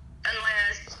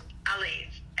unless I leave.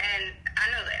 And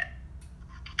I know that.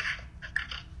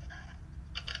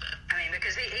 I mean,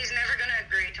 because he's never going to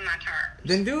agree to my terms.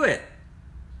 Then do it.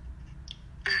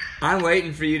 I'm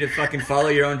waiting for you to fucking follow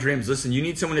your own dreams. Listen, you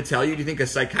need someone to tell you. Do you think a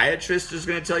psychiatrist is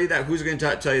going to tell you that? Who's going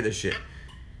to tell you this shit?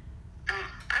 I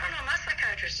don't know. My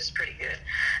psychiatrist is pretty good.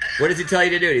 What does he tell you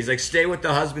to do? He's like, stay with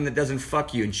the husband that doesn't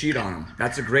fuck you and cheat on him.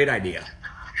 That's a great idea.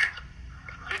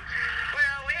 Well,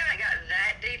 we haven't got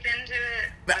that deep into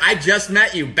it. But I just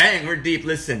met you. Bang, we're deep.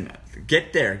 Listen,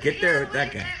 get there with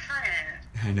that guy.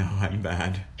 Different. I know, I'm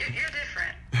bad. You're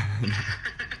different.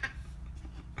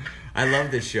 I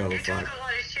love this show. You Fuck. talk a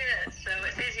lot of shit, so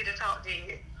it's easy to talk to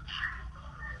you.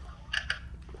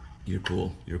 You're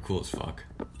cool. You're cool as fuck.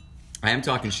 I am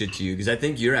talking shit to you because I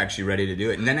think you're actually ready to do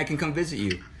it. And then I can come visit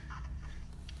you.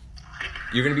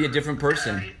 You're going to be a different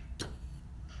person. Well,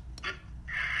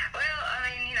 I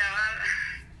mean, you know,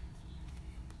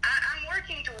 I'm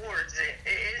working towards it.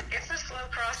 It's a slow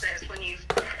process when you've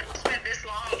spent this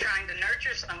long trying to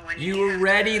nurture someone. You are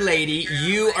ready, lady.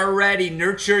 You are ready.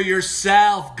 Nurture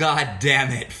yourself. God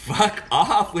damn it. Fuck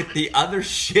off with the other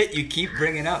shit you keep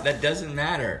bringing up. That doesn't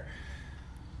matter.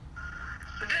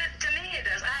 But to me it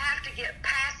does. I have to get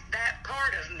past that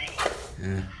part of me.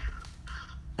 Yeah.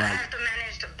 I have to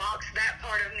manage to box that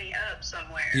part of me up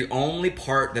somewhere. The only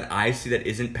part that I see that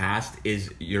isn't past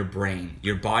is your brain.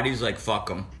 Your body's like, fuck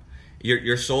them.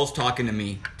 Your soul's talking to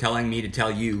me, telling me to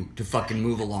tell you to fucking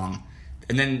move along.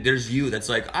 And then there's you that's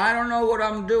like, I don't know what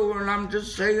I'm doing. I'm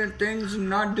just saying things and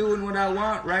not doing what I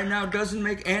want right now. Doesn't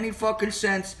make any fucking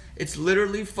sense. It's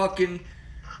literally fucking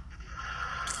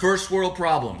first world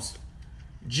problems.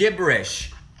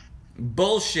 Gibberish.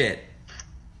 Bullshit.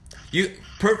 You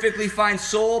perfectly fine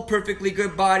soul, perfectly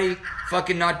good body,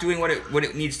 fucking not doing what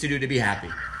it needs to do to be happy.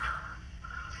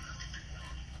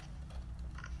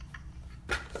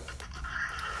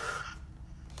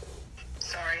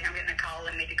 Sorry, I'm getting a call.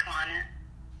 Let me decline it.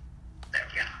 There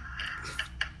we go.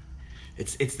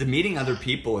 It's the meeting other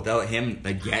people without him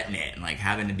like getting it and like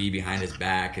having to be behind his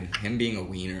back and him being a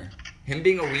wiener. Him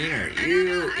being a wiener.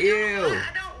 Ew,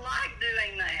 I don't like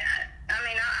doing that. I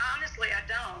mean, honestly, I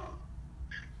don't.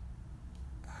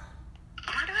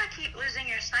 Why do I keep losing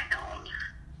your sound?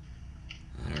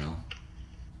 I don't know.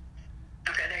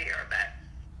 Okay, there you are back.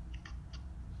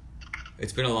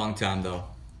 It's been a long time though.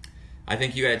 I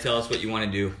think you gotta tell us what you want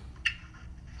to do.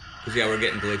 Cause yeah, we're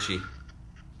getting glitchy.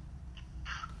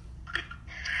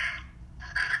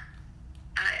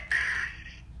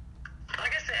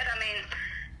 Like I said, I mean,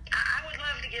 I would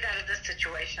love to get out of this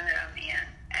situation that I'm in,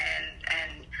 and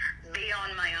be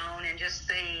on my own and just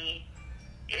see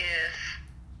if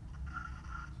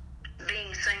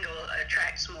being single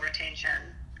attracts more attention.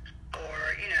 Or,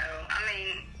 I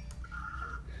mean,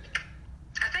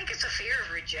 I think it's a fear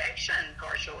of rejection,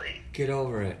 partially. Get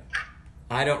over it.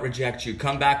 I don't reject you.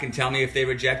 Come back and tell me if they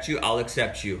reject you, I'll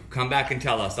accept you. Come back and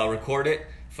tell us. I'll record it.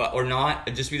 Or not,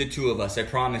 it'll just be the two of us. I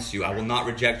promise you. I will not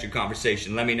reject your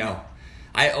conversation. Let me know.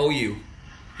 I owe you.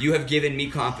 You have given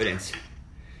me confidence.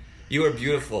 You are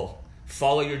beautiful.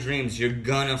 Follow your dreams. You're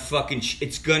gonna fucking...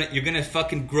 You're gonna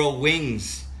fucking grow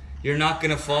wings. You're not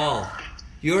gonna fall.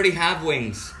 You already have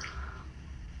wings.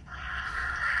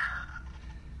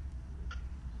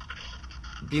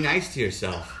 Be nice to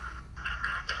yourself.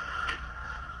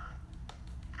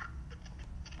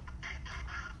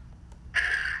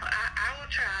 I will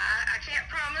try. I can't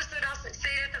promise that I'll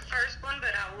succeed at the first one,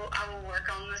 but I will work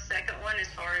on the second one as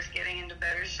far as getting into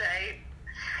better shape.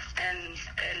 And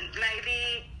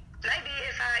maybe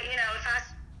if I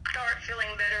start feeling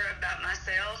better about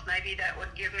myself, maybe that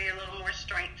would give me a little more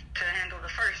strength to handle the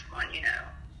first one,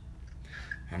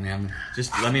 I mean,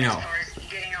 just let me know. As far as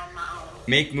getting on my own.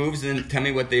 Make moves and tell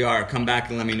me what they are. Come back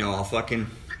and let me know. I'll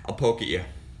poke at you.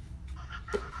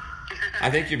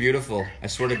 I think you're beautiful. I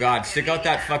swear to God. Stick out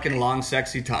that fucking long,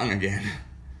 sexy tongue again.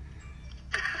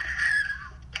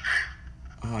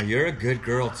 Oh, you're a good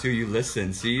girl too. You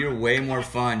listen. See, you're way more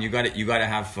fun. You gotta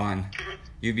have fun.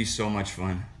 You'd be so much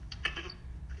fun.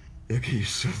 Look at you,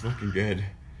 so fucking good.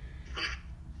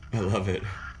 I love it.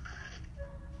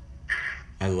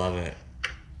 I love it.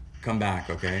 Come back,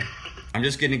 okay? I'm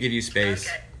just gonna give you space.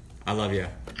 Okay. I love you.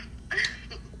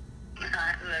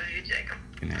 I love you, Jacob.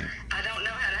 Good night. I don't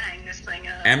know how to hang this thing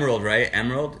up. Emerald, right?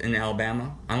 Emerald in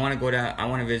Alabama. I want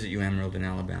to visit you, Emerald in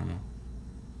Alabama.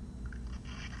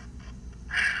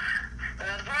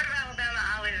 Well, the part of Alabama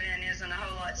I live in isn't a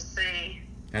whole lot to see.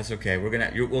 That's okay.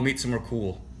 We'll meet somewhere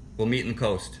cool. We'll meet in the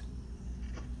coast.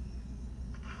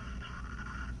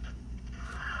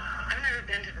 I've never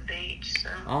been to the beach, so.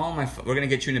 Oh my! We're gonna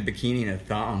get you in a bikini and a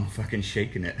thong, fucking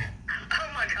shaking it.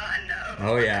 Oh my God, no.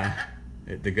 Oh yeah,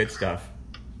 the good stuff.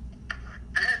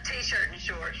 A t-shirt and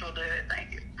shorts will do it,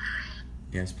 thank you.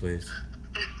 Yes, please.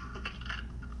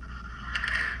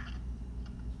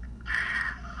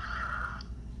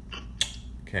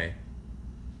 Okay.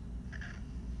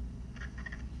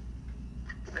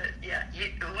 But yeah,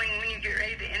 when you get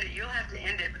ready to end it, you'll have to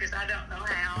end it because I don't know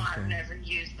how. Okay. I've never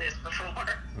used this before.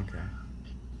 Okay.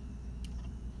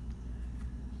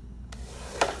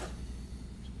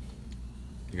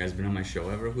 You guys been on my show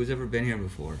ever? Who's ever been here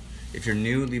before? If you're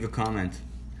new, leave a comment.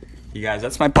 You guys,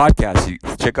 that's my podcast. You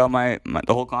check out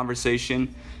the whole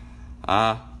conversation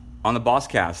on the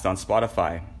Bosscast on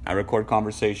Spotify. I record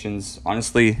conversations,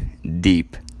 honestly,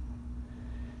 deep.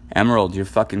 Emerald, you're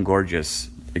fucking gorgeous.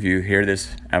 If you hear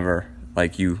this ever, 1,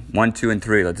 2, and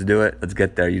 3, let's do it. Let's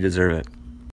get there. You deserve it.